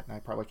say that? I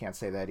probably can't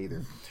say that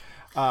either.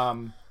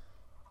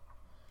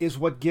 Is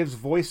what gives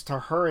voice to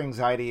her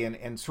anxiety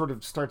and sort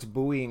of starts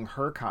buoying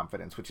her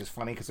confidence, which is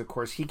funny because, of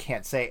course, he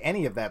can't say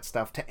any of that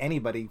stuff to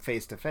anybody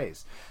face to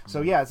face.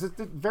 So, yeah, it's a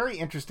very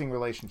interesting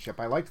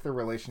relationship. I liked the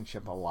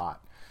relationship a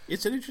lot.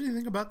 It's an interesting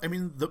thing about,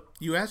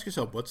 you ask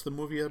yourself, what's the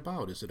movie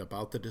about? Is it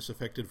about the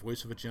disaffected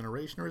voice of a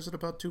generation, or is it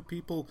about two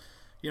people,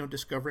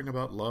 discovering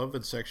about love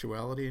and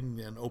sexuality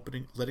and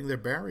letting their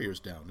barriers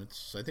down?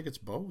 I think it's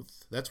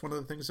both. That's one of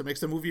the things that makes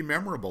the movie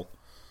memorable.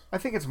 I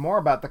think it's more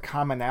about the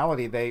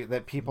commonality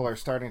that people are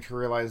starting to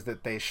realize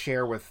that they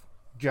share with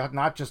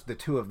not just the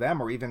two of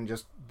them, or even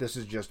just, this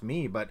is just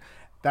me, but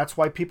that's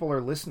why people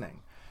are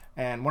listening.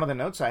 And one of the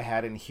notes I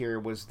had in here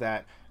was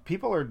that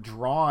people are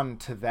drawn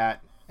to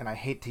that, and I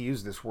hate to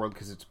use this word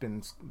because it's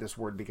been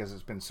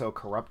so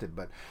corrupted,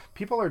 but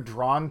people are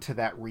drawn to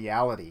that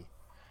reality.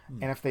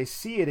 And if they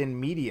see it in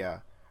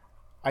media,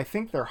 I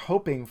think they're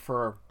hoping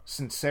for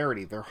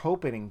sincerity. They're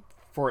hoping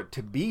for it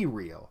to be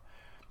real.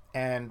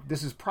 And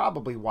this is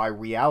probably why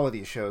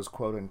reality shows,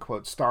 quote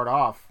unquote, start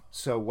off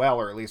so well,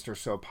 or at least are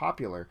so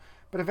popular.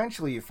 But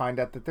eventually you find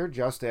out that they're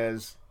just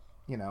as,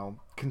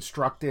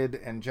 constructed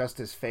and just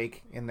as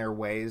fake in their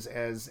ways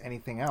as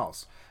anything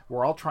else.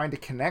 We're all trying to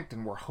connect,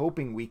 and we're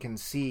hoping we can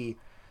see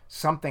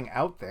something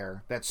out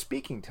there that's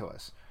speaking to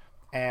us.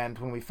 And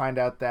when we find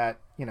out that,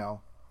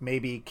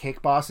 maybe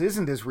Cake Boss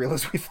isn't as real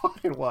as we thought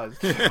it was,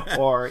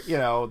 or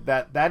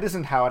that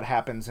isn't how it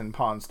happens in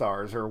Pawn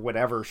Stars or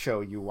whatever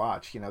show you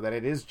watch, that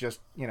it is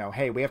just,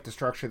 hey, we have to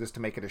structure this to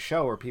make it a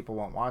show or people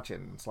won't watch it.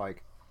 And it's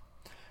like,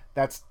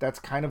 that's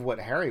kind of what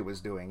Harry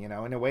was doing, in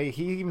a way.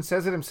 He even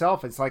says it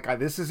himself. It's like,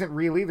 this isn't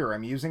real either.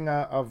 I'm using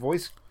a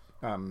voice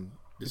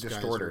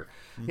distorter.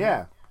 Mm-hmm.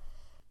 Yeah.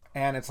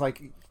 And it's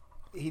like,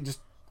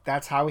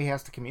 that's how he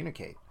has to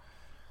communicate.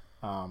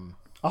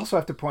 Also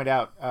have to point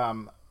out,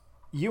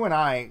 you and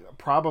I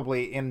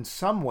probably, in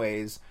some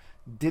ways,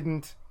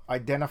 didn't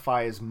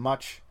identify as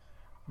much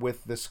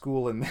with the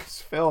school in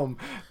this film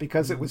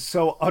because it was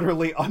so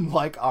utterly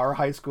unlike our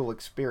high school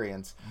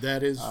experience.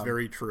 That is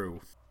very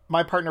true.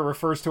 My partner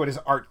refers to it as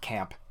art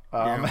camp.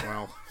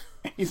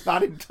 He's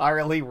not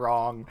entirely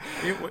wrong.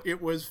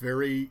 It was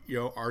very,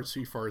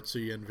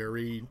 artsy-fartsy and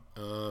very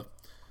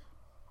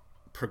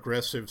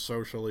progressive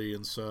socially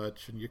and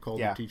such, and you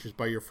called the teachers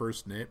by their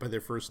first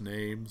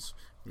names.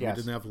 We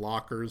didn't have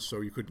lockers, so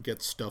you couldn't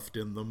get stuffed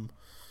in them.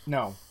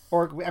 No.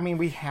 Or,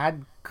 we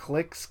had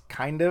cliques,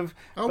 kind of.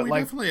 Oh, we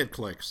definitely had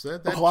cliques.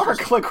 Our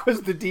clique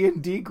was the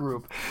D&D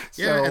group.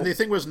 Yeah, and the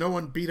thing was, no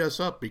one beat us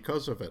up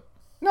because of it.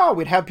 No,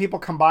 we'd have people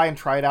come by and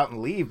try it out and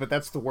leave, but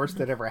that's the worst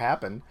that ever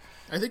happened.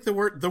 I think the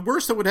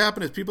worst that would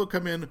happen is people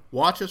come in,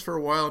 watch us for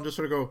a while, and just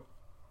sort of go,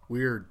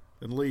 weird,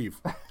 and leave.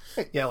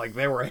 Yeah, like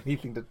they were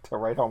anything to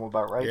write home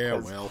about, right? Yeah,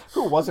 well.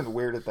 Who wasn't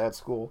weird at that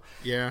school?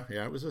 Yeah,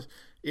 it was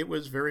it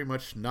was very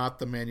much not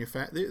the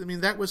I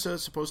mean, that was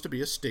supposed to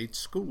be a state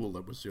school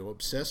that was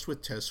obsessed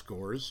with test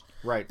scores.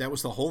 Right. That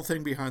was the whole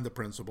thing behind the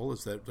principal,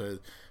 is that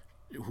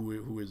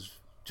who is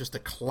just a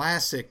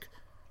classic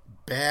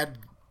bad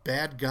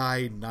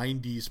guy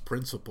 90s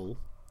principal.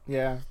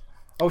 Yeah.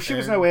 Oh, she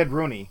was no Ed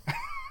Rooney.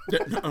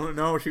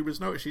 No,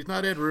 she's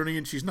not Ed Rooney,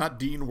 and she's not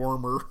Dean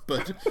Wormer,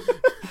 but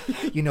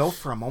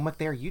For a moment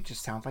there, you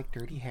just sound like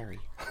Dirty Harry.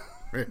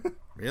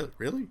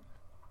 Really?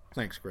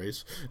 Thanks,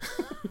 Grace.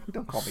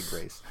 Don't call me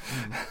Grace.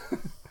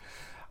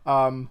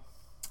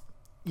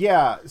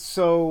 Yeah,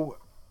 so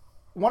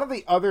one of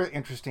the other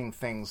interesting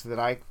things that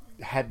I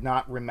had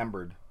not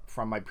remembered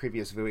from my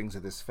previous viewings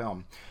of this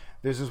film,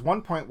 there's this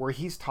one point where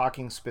he's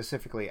talking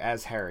specifically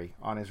as Harry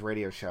on his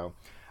radio show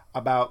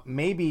about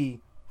maybe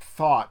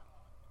thought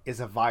is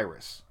a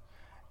virus.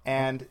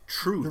 And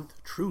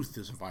truth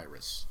is a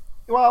virus.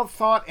 Well,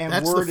 thought and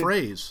that's word. the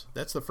phrase.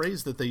 That's the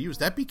phrase that they use.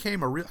 That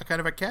became a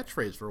kind of a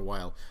catchphrase for a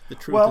while. The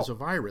truth is a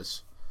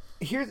virus.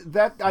 Here,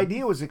 that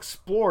idea was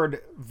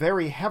explored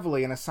very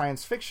heavily in a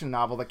science fiction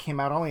novel that came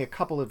out only a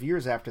couple of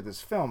years after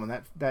this film,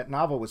 and that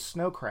novel was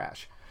Snow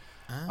Crash.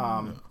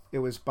 Oh. It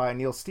was by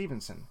Neil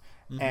Stephenson,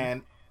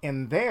 and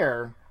in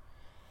there,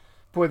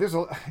 boy,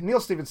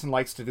 Neil Stephenson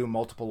likes to do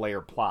multiple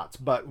layer plots,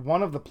 but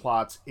one of the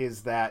plots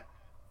is that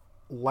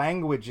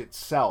language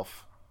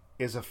itself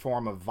is a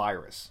form of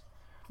virus.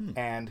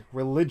 And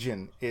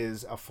religion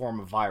is a form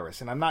of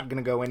virus. And I'm not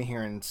going to go in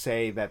here and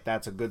say that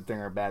that's a good thing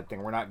or a bad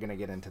thing. We're not going to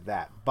get into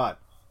that. But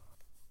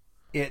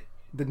the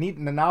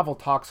novel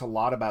talks a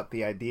lot about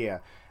the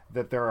idea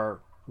that there are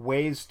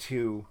ways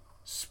to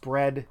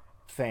spread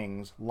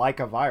things like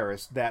a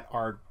virus that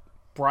are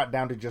brought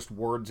down to just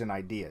words and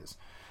ideas.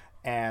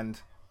 And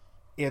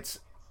it's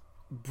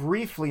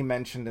briefly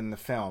mentioned in the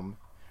film,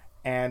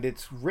 and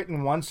it's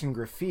written once in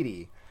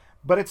graffiti.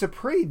 But it's a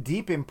pretty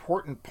deep,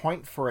 important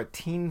point for a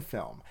teen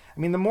film. I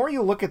mean, the more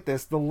you look at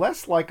this, the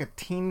less like a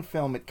teen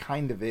film it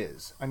kind of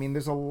is. I mean,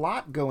 there's a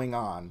lot going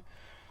on.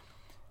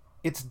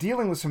 It's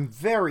dealing with some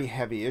very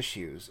heavy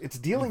issues. It's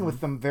dealing with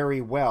them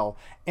very well.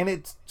 And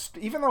it's,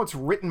 even though it's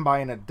written by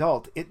an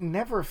adult, it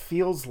never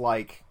feels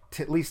like,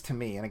 at least to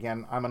me, and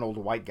again, I'm an old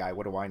white guy,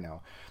 what do I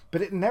know?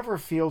 But it never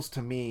feels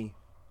to me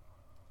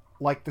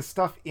like the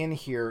stuff in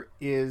here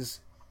is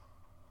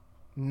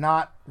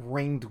not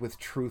ringed with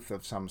truth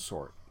of some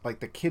sort. Like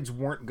the kids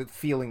weren't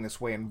feeling this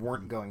way and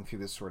weren't going through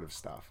this sort of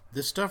stuff.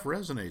 This stuff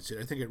resonates.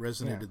 I think it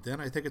resonated then.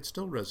 I think it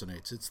still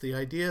resonates. It's the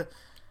idea.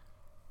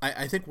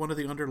 I think one of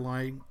the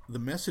underlying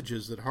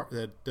messages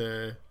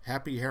that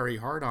Happy Harry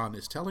Hardon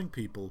is telling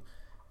people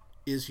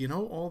is,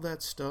 all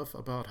that stuff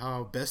about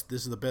how this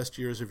is the best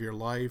years of your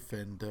life,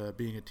 and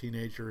being a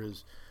teenager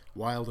is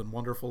wild and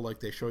wonderful, like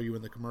they show you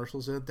in the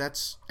commercials.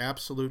 That's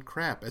absolute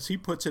crap. As he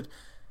puts it,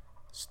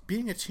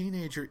 being a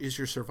teenager is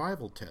your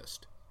survival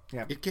test.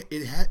 Yeah.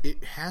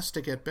 It has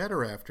to get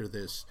better after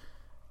this.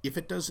 If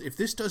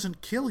this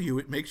doesn't kill you,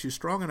 it makes you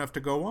strong enough to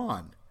go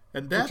on.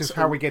 And that's which is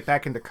how we get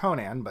back into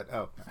Conan, but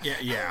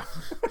yeah.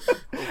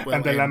 Well,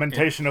 and the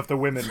lamentation of the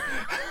women.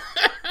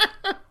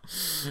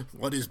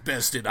 What is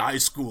best in high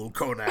school,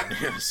 Conan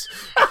is.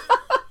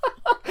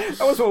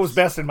 That was what was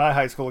best in my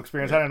high school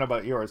experience. I don't know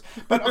about yours.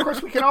 But, of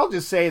course, we can all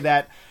just say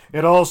that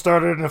it all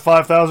started in a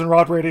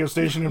 5,000-watt radio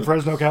station in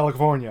Fresno,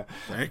 California.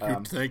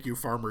 Thank you,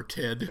 Farmer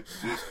Ted.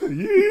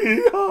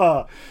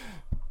 Yeah.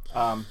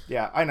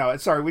 Yeah, I know.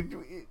 Sorry.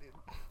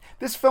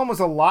 This film was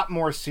a lot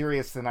more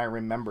serious than I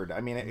remembered. I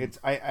mean,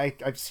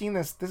 I've seen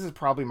this. This is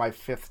probably my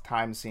 5th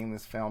time seeing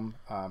this film,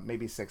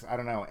 maybe 6th. I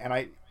don't know.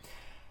 And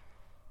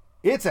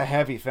it's a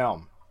heavy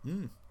film.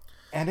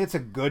 And it's a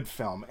good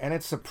film, and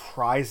it's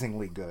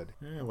surprisingly good.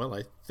 Yeah, well,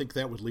 I think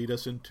that would lead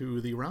us into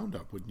the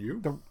roundup, wouldn't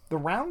you? The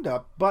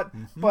roundup, but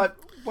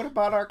what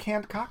about our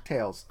canned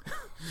cocktails?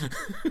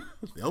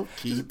 They'll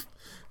keep.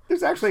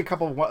 There's actually a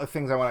couple of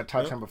things I want to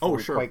touch on before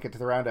we quite get to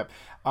the roundup.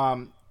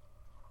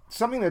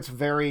 Something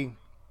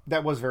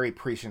that was very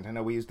prescient. I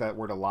know we used that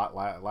word a lot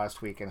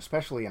last week, and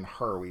especially in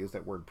Her, we used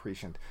that word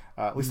prescient.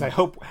 At least I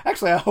hope.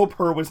 Actually, I hope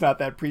Her was not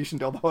that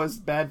prescient, although it's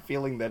a bad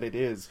feeling that it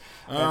is.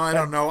 I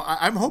don't know.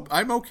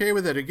 I'm okay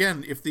with it.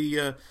 Again, if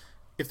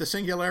the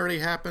singularity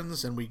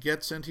happens and we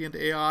get sentient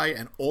AI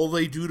and all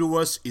they do to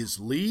us is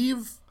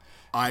leave,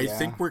 I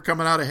think we're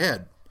coming out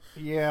ahead.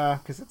 Yeah,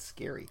 because it's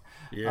scary.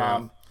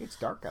 Yeah, it's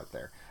dark out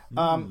there.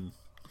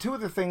 Two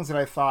of the things that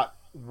I thought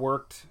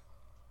worked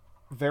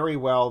very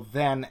well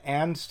then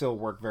and still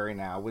work very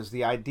now was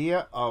the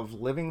idea of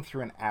living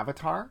through an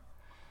avatar.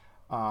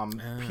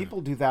 People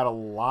do that a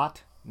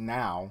lot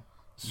now.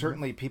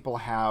 Certainly people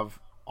have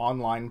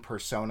online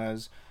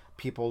personas.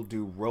 People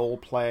do role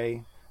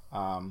play.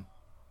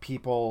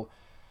 People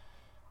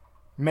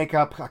make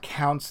up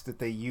accounts that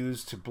they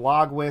use to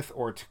blog with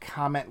or to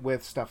comment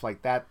with, stuff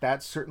like that.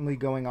 That's certainly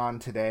going on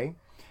today.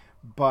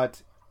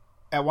 But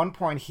at one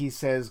point he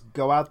says,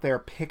 go out there,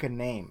 pick a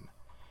name.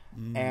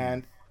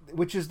 And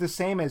which is the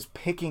same as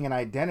picking an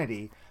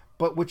identity,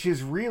 but which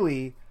is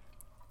really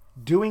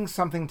doing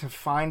something to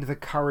find the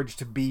courage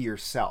to be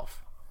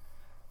yourself.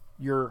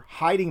 You're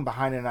hiding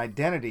behind an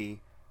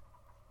identity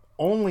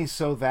only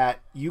so that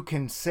you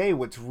can say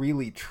what's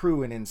really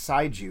true and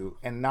inside you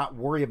and not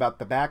worry about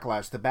the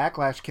backlash. The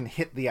backlash can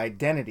hit the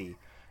identity.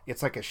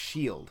 It's like a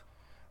shield.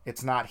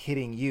 It's not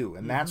hitting you,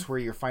 and that's where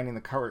you're finding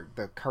the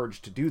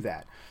courage to do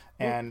that.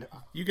 And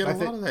you get a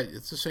lot of that.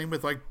 It's the same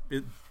with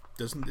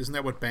isn't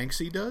that what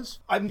Banksy does?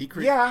 I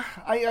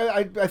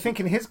think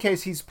in his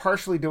case he's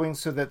partially doing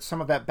so that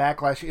some of that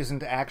backlash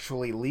isn't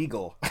actually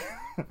legal,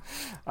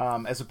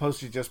 as opposed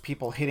to just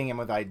people hitting him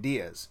with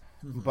ideas.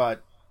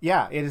 But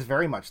yeah, it is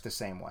very much the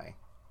same way.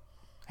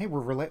 Hey,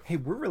 we're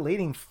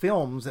relating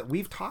films that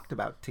we've talked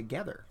about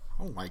together.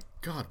 Oh my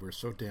God, we're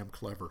so damn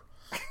clever.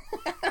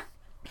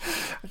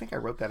 I think I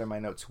wrote that in my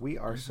notes. We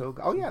are so...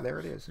 Oh, yeah, there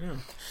it is.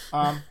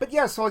 Yeah. But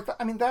yeah, so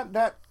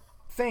that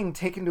thing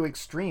taken to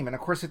extreme. And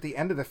of course, at the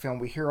end of the film,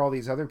 we hear all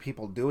these other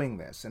people doing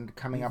this and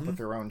coming up with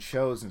their own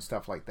shows and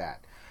stuff like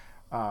that.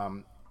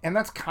 And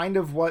that's kind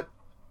of what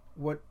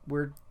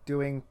we're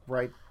doing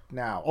right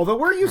now. Although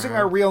we're using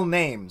our real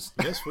names.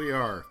 Yes, we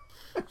are.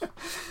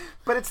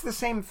 But it's the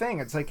same thing.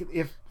 It's like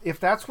if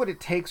that's what it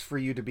takes for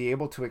you to be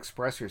able to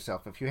express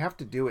yourself, if you have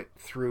to do it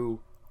through,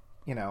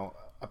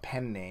 a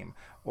pen name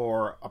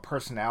or a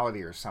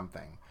personality or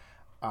something,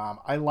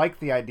 I like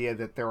the idea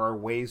that there are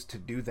ways to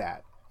do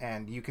that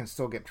and you can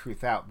still get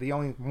truth out. The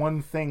only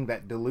one thing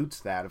that dilutes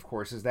that, of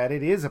course, is that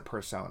it is a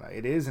persona.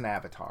 It is an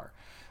avatar.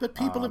 But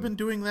people have been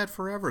doing that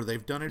forever.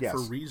 They've done it yes.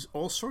 for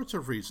all sorts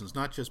of reasons,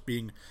 not just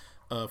being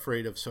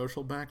afraid of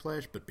social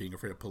backlash, but being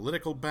afraid of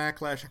political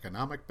backlash,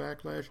 economic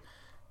backlash.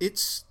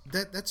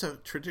 That's a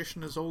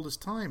tradition as old as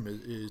time,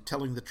 is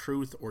telling the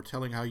truth or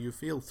telling how you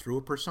feel through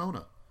a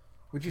persona.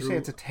 Would you say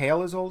it's a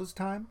tale as old as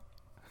time?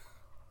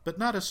 But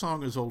not a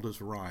song as old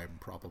as rhyme,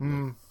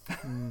 probably.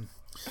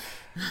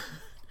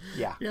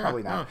 Yeah,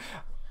 probably not.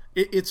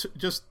 No. It's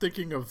just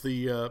thinking of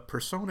the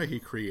persona he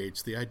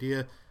creates, the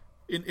idea...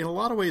 In a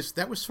lot of ways,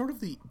 that was sort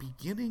of the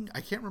beginning.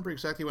 I can't remember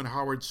exactly when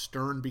Howard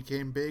Stern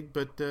became big,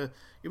 but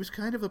it was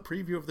kind of a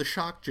preview of the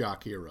shock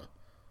jock era.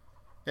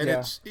 And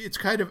it's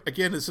kind of,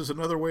 again, this is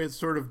another way it's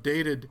sort of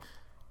dated,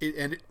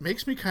 and it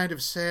makes me kind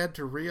of sad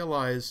to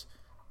realize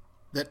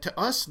that to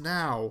us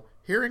now,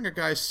 hearing a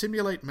guy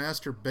simulate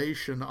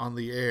masturbation on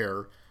the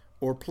air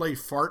or play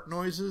fart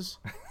noises,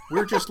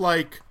 we're just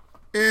like,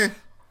 eh.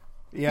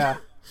 Yeah.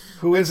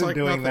 Who isn't like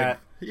doing nothing. that?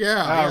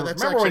 Yeah,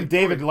 that's remember when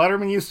David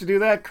Letterman used to do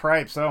that?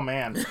 Cripes, oh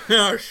man.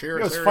 Yeah, sure.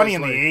 It was funny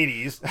in the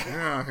 80s.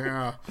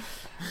 Yeah.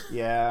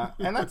 Yeah,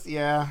 and that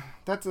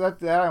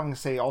I'm going to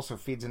say also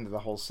feeds into the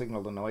whole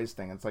signal to noise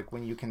thing. It's like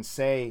when you can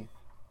say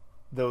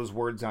those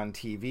words on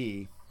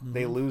TV,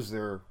 they lose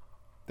their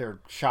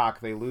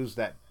shock, they lose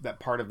that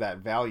part of that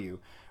value,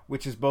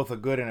 which is both a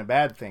good and a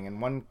bad thing. And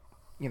one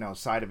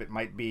side of it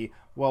might be,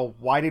 well,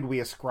 why did we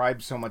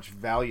ascribe so much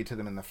value to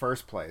them in the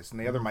first place? And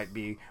the other might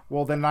be,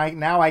 well, then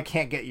now I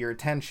can't get your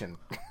attention.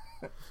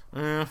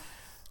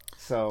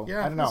 So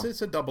yeah, I don't know.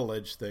 It's a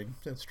double-edged thing.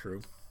 That's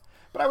true.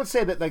 But I would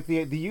say that like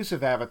the use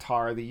of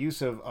avatar, the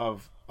use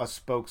of a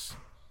spokes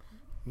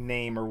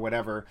name or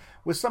whatever,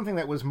 was something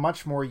that was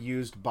much more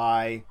used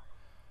by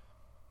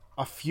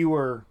a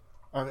fewer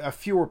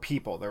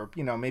people. There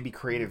were maybe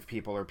creative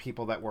people or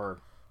people that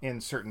were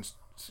in certain.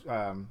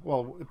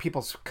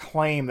 People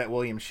claim that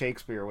William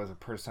Shakespeare was a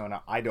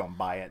persona. I don't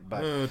buy it,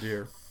 but oh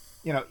dear,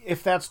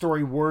 if that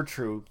story were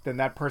true, then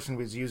that person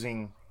was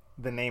using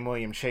the name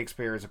William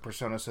Shakespeare as a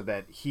persona so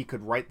that he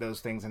could write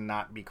those things and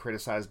not be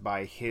criticized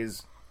by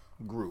his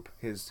group,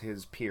 his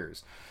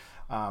peers.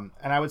 And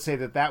I would say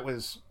that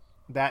was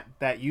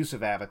that use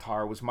of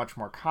avatar was much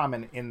more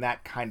common in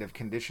that kind of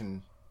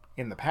condition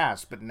in the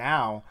past. But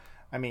now,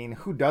 I mean,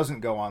 who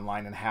doesn't go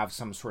online and have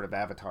some sort of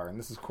avatar? And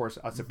this is, of course,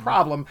 a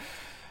problem.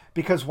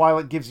 Because while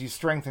it gives you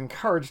strength and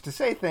courage to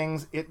say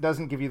things, it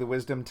doesn't give you the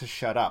wisdom to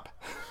shut up.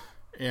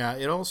 Yeah,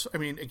 it also, I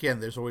mean, again,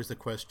 there's always the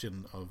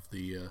question of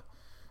the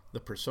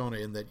persona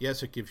in that,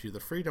 yes, it gives you the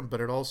freedom,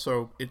 but it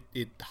also,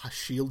 it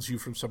shields you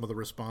from some of the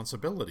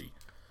responsibility.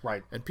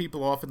 Right. And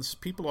people often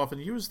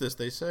use this.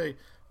 They say,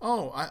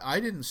 oh, I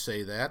didn't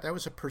say that. That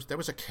was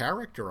a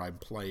character I'm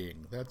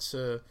playing. That's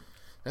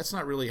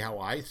not really how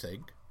I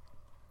think.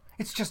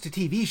 It's just a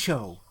TV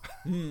show.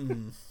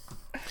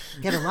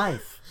 Get a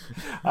life.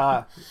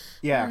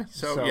 Yeah.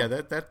 So yeah,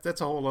 that's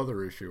a whole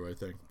other issue, I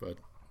think. But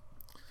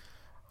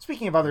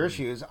speaking of other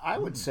issues, I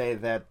would say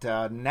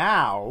that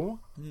now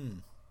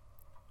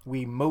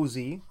we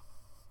mosey,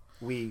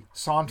 we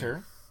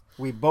saunter,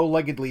 we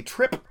bow-leggedly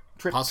trip,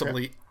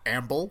 possibly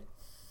amble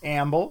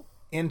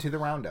into the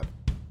roundup.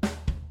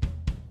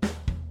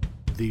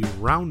 The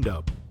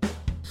roundup.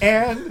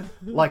 And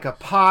like a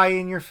pie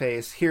in your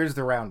face, here's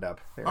the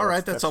roundup. All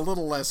right, that's a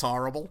little less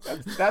horrible.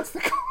 That's the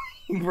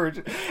clean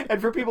version.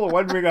 And for people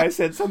wondering, I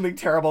said something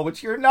terrible,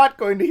 which you're not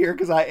going to hear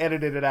because I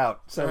edited it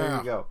out. So there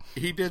you go.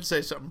 He did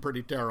say something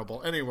pretty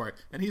terrible. Anyway,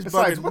 and he's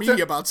bugging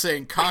me about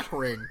saying cock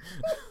ring.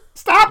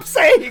 Stop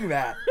saying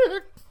that.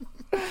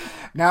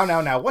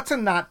 Now. What's a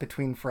knot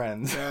between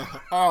friends?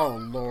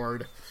 Oh,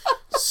 Lord.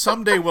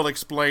 Someday we'll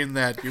explain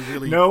that. You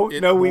really No,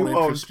 we won't.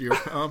 Interest you.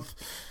 All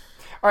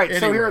right, anyway.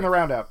 So here in the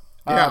roundup.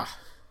 Yeah.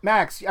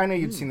 Max, I know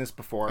you'd seen this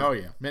before. Oh,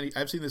 yeah.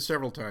 I've seen this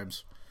several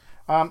times.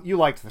 You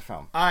liked the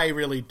film. I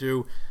really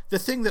do. The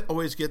thing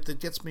that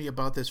gets me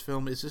about this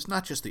film is it's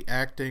not just the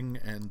acting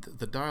and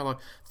the dialogue.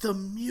 The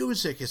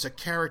music is a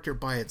character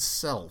by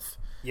itself.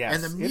 Yes,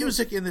 and the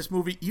music in this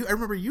movie, I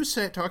remember you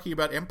talking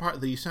about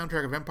the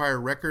soundtrack of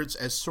Empire Records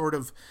as sort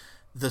of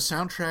the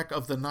soundtrack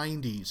of the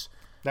 90s.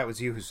 That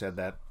was you who said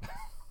that.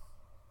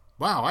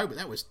 Wow,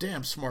 that was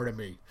damn smart of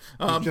me.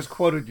 You just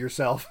quoted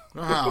yourself.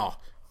 Wow.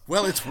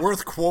 Well, it's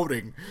worth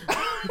quoting.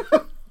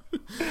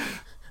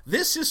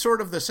 This is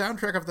sort of the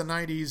soundtrack of the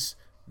 90s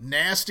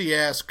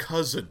nasty-ass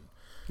cousin.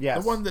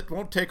 Yes. The one that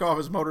won't take off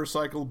his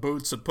motorcycle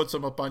boots and puts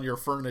them up on your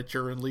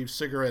furniture and leaves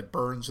cigarette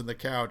burns in the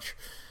couch.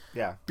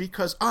 Yeah.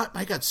 Because,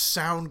 I got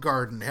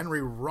Soundgarden,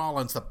 Henry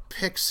Rollins, the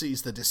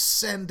Pixies, the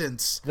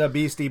Descendants. The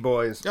Beastie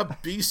Boys. The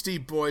Beastie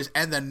Boys,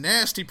 and the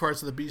nasty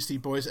parts of the Beastie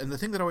Boys. And the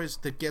thing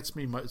that gets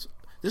me most...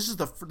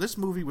 This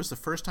movie was the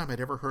first time I'd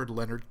ever heard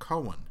Leonard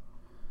Cohen.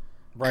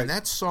 Right. And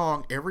that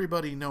song,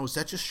 Everybody Knows,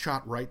 that just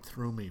shot right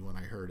through me when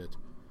I heard it.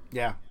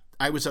 Yeah.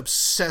 I was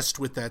obsessed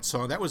with that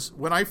song. That was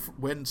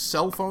when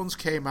cell phones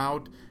came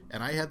out,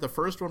 and I had the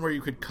first one where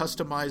you could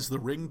customize the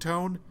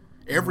ringtone.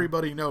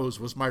 Everybody Knows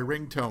was my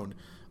ringtone.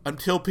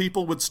 Until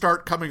people would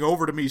start coming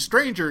over to me,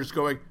 strangers,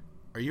 going,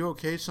 "Are you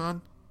okay,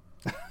 son?"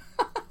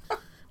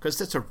 Because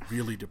that's a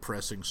really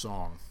depressing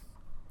song.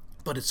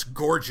 But it's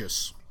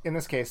gorgeous. In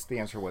this case, the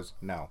answer was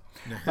no.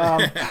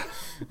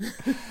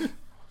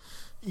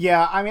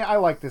 Yeah, I mean, I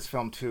like this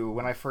film, too.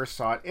 When I first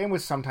saw it, it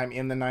was sometime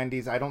in the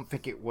 90s. I don't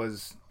think it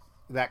was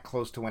that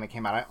close to when it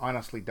came out. I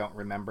honestly don't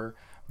remember.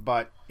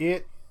 But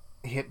it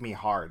hit me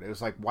hard. It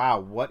was like, wow,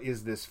 what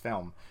is this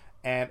film?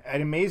 And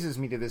it amazes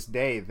me to this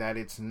day that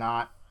it's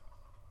not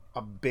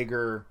a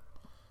bigger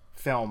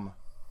film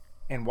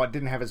and what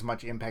didn't have as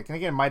much impact. And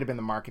again, it might have been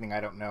the marketing,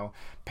 I don't know.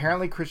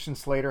 Apparently, Christian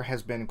Slater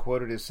has been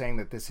quoted as saying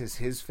that this is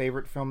his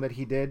favorite film that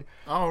he did.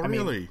 Oh,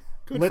 really?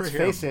 Good let's for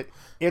him. face it,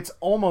 it's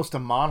almost a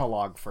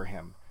monologue for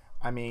him.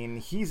 I mean,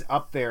 he's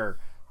up there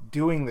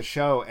doing the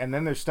show, and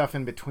then there's stuff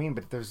in between,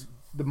 but there's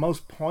the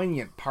most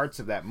poignant parts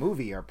of that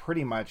movie are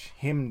pretty much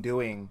him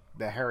doing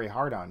the Harry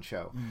Hardon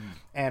show.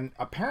 And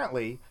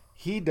apparently,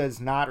 he does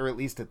not, or at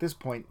least at this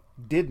point,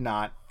 did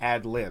not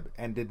ad-lib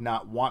and did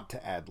not want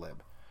to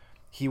ad-lib.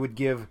 He would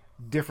give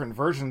different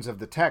versions of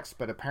the text,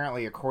 but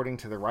apparently, according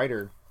to the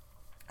writer,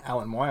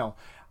 Alan Moyle,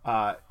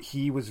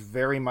 he was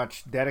very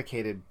much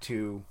dedicated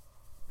to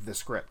the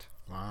script.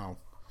 Wow.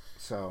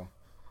 So,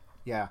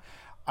 yeah.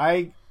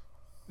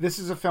 This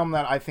is a film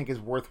that I think is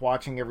worth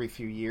watching every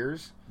few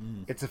years.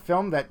 It's a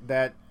film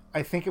that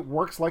I think it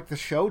works like the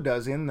show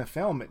does in the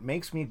film. It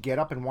makes me get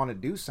up and want to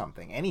do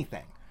something,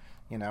 anything.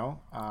 You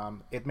know,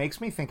 it makes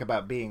me think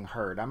about being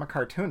heard. I'm a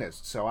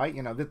cartoonist, so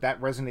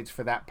that resonates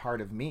for that part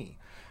of me.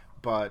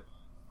 But,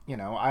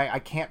 I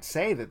can't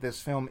say that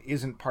this film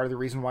isn't part of the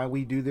reason why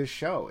we do this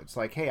show. It's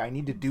like, hey, I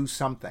need to do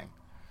something.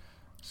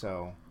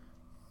 So,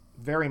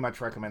 very much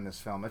recommend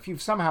this film. If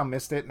you've somehow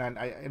missed it, and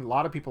a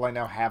lot of people I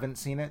know haven't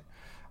seen it,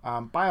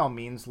 by all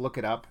means, look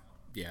it up.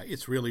 Yeah,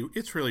 it's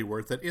really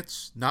worth it.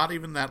 It's not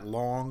even that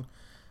long.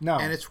 No.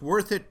 And it's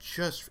worth it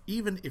just,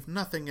 even if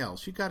nothing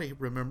else. You got to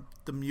remember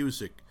the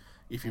music.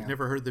 If you've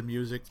never heard the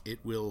music, it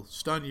will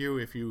stun you.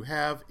 If you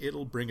have,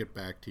 it'll bring it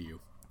back to you.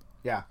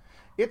 Yeah.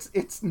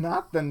 It's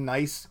not the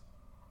nice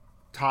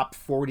top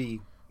 40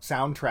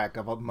 soundtrack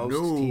of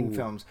most teen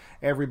films.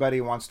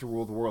 Everybody wants to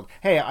rule the world.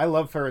 Hey, I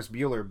love Ferris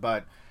Bueller,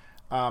 but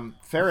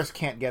Ferris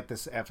can't get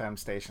this FM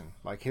station.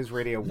 Like, his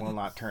radio will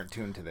not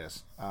tune to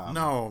this.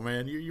 No,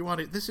 man. You want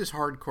it. This is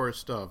hardcore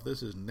stuff.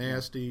 This is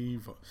nasty.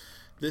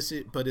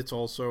 But it's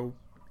also,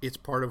 it's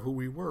part of who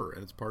we were,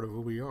 and it's part of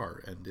who we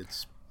are, and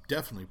it's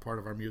definitely part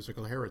of our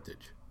musical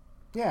heritage.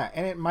 Yeah,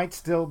 and it might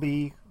still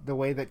be the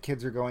way that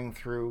kids are going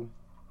through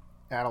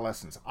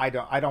adolescence. I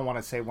don't want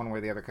to say one way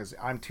or the other because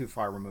I'm too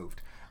far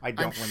removed. I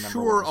don't remember. I'm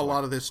sure a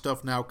lot of this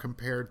stuff now,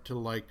 compared to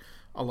like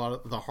a lot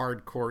of the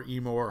hardcore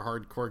emo or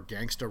hardcore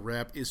gangsta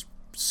rap,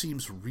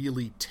 seems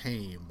really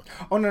tame.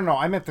 Oh no,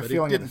 I meant the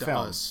feeling of the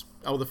film. Us.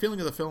 Oh, the feeling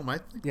of the film. I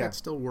think that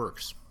still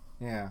works.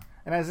 Yeah,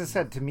 and as I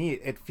said, to me,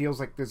 it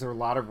feels like there's a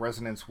lot of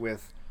resonance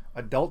with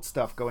adult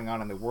stuff going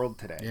on in the world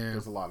today. Yeah.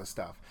 There's a lot of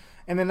stuff.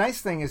 And the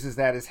nice thing is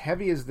that as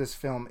heavy as this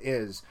film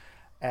is,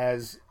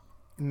 as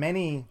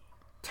many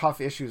tough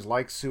issues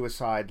like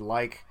suicide,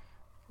 like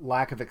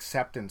lack of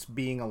acceptance,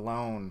 being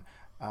alone,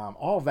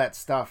 all of that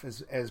stuff,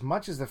 as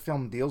much as the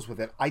film deals with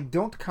it, I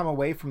don't come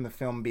away from the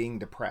film being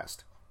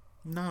depressed.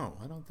 No,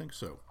 I don't think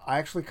so. I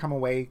actually come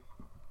away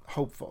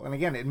hopeful. And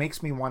again, it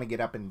makes me want to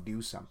get up and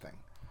do something.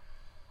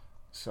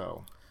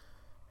 So.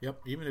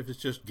 Yep, even if it's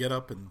just get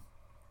up and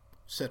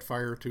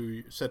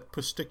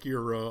stick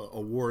your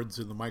awards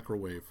in the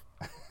microwave.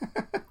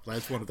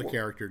 That's one of the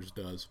characters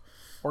does.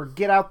 Or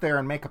get out there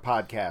and make a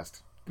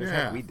podcast. Because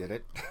heck, we did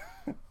it.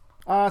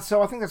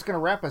 So I think that's going to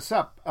wrap us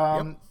up.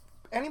 Yep.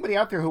 Anybody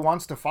out there who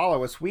wants to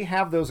follow us, we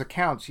have those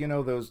accounts,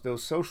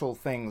 those social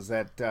things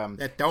that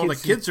all the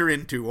kids are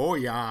into. Oh,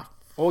 yeah.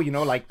 Oh,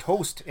 like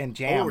toast and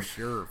jam. Oh,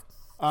 sure.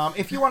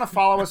 If you want to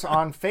follow us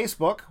on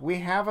Facebook, we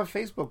have a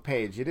Facebook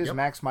page. It is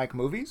Max Mike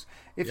Movies.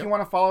 If you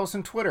want to follow us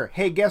on Twitter,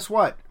 hey, guess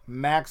what?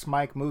 Max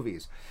Mike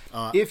Movies.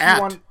 If you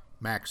want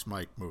Max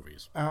Mike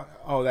Movies.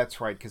 Oh,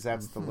 that's right, because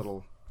that's the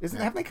little.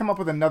 Haven't they come up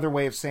with another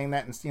way of saying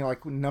that? And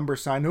like number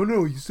sign.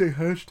 No, you say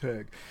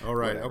hashtag. All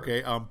right,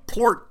 okay.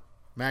 Plort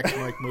Max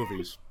Mike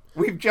Movies.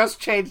 We've just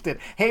changed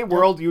it. Hey,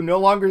 world, you no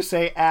longer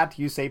say @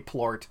 you say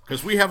plort.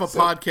 Because we have a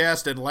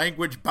podcast and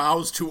language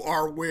bows to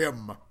our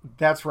whim.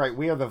 That's right.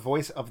 We are the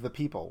voice of the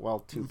people.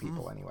 Well, two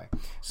people anyway.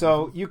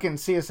 So you can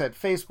see us at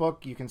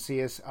Facebook. You can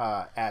see us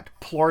at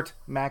Plort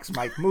Max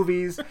Mike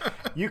Movies.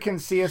 You can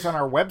see us on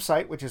our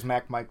website, which is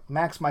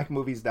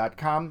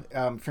maxmikemovies.com.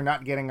 If you're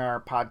not getting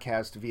our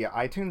podcast via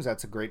iTunes,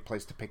 that's a great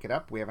place to pick it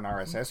up. We have an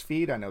RSS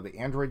feed. I know the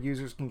Android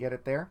users can get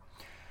it there.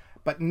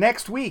 But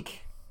next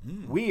week,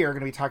 we are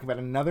going to be talking about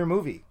another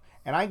movie.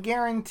 And I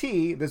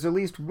guarantee there's at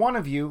least one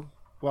of you,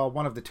 well,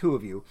 one of the two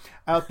of you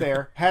out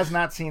there has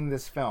not seen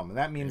this film. And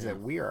that means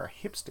that we are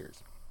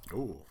hipsters.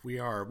 Oh, we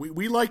are.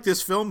 We liked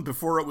this film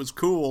before it was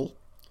cool.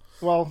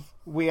 Well,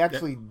 we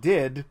actually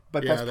did,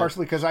 but that's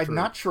partially because I'm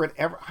not sure it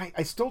ever...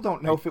 I still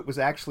don't know if it was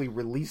actually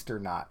released or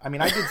not. I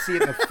mean, I did see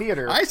it in the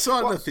theater. I saw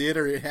it in the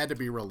theater. It had to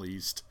be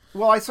released.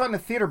 Well, I saw it in the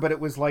theater, but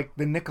it was like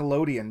the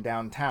Nickelodeon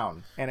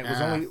downtown. And it was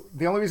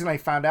the only reason I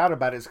found out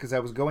about it is because I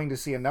was going to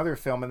see another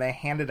film and they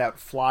handed out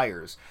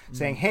flyers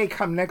saying, hey,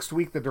 come next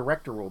week, the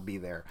director will be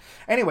there.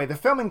 Anyway, the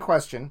film in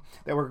question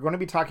that we're going to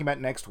be talking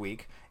about next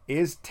week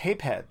is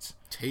Tapeheads.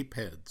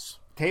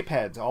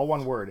 Tapeheads, all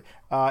one word.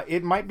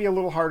 It might be a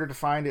little harder to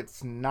find.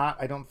 It's not,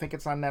 I don't think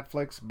it's on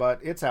Netflix, but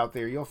it's out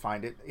there. You'll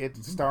find it.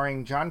 It's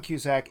starring John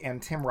Cusack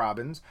and Tim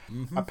Robbins,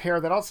 a pair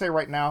that I'll say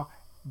right now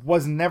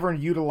was never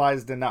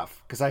utilized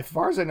enough. Because as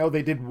far as I know,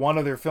 they did one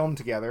other film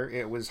together.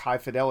 It was High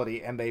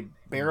Fidelity, and they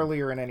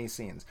barely are in any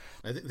scenes.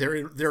 I think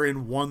they're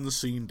in one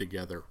scene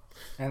together.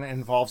 And it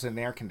involves an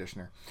air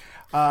conditioner.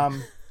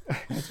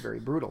 It's very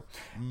brutal.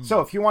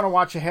 So if you want to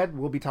watch ahead,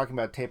 we'll be talking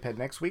about Tapehead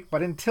next week.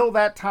 But until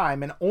that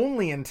time, and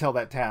only until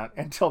that time,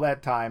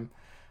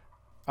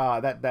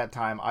 that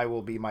time, I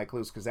will be Mike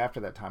Luce, because after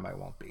that time, I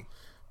won't be.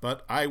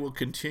 But I will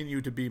continue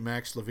to be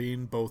Max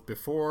Levine, both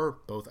before,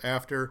 both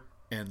after,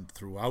 and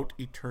throughout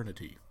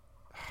eternity.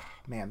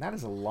 Man, that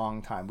is a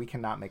long time. We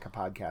cannot make a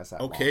podcast that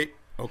long.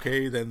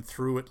 Okay, then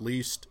through at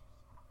least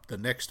the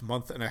next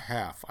month and a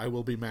half, I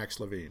will be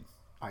Max Levine.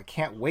 I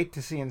can't wait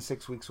to see in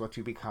 6 weeks what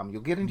you become.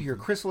 You'll get into your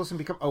chrysalis and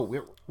become...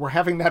 Oh, we're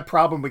having that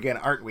problem again,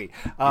 aren't we?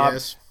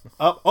 Yes.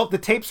 Oh, the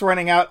tape's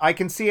running out. I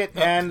can see it,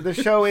 and the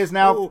show is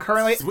now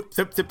currently...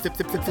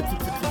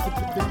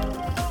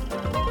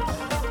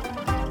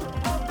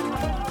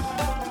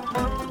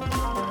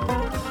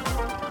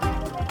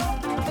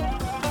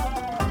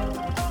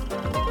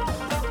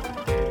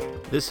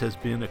 This has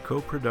been a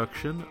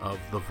co-production of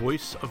The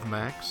Voice of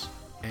Max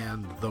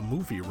and The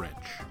Movie Wrench.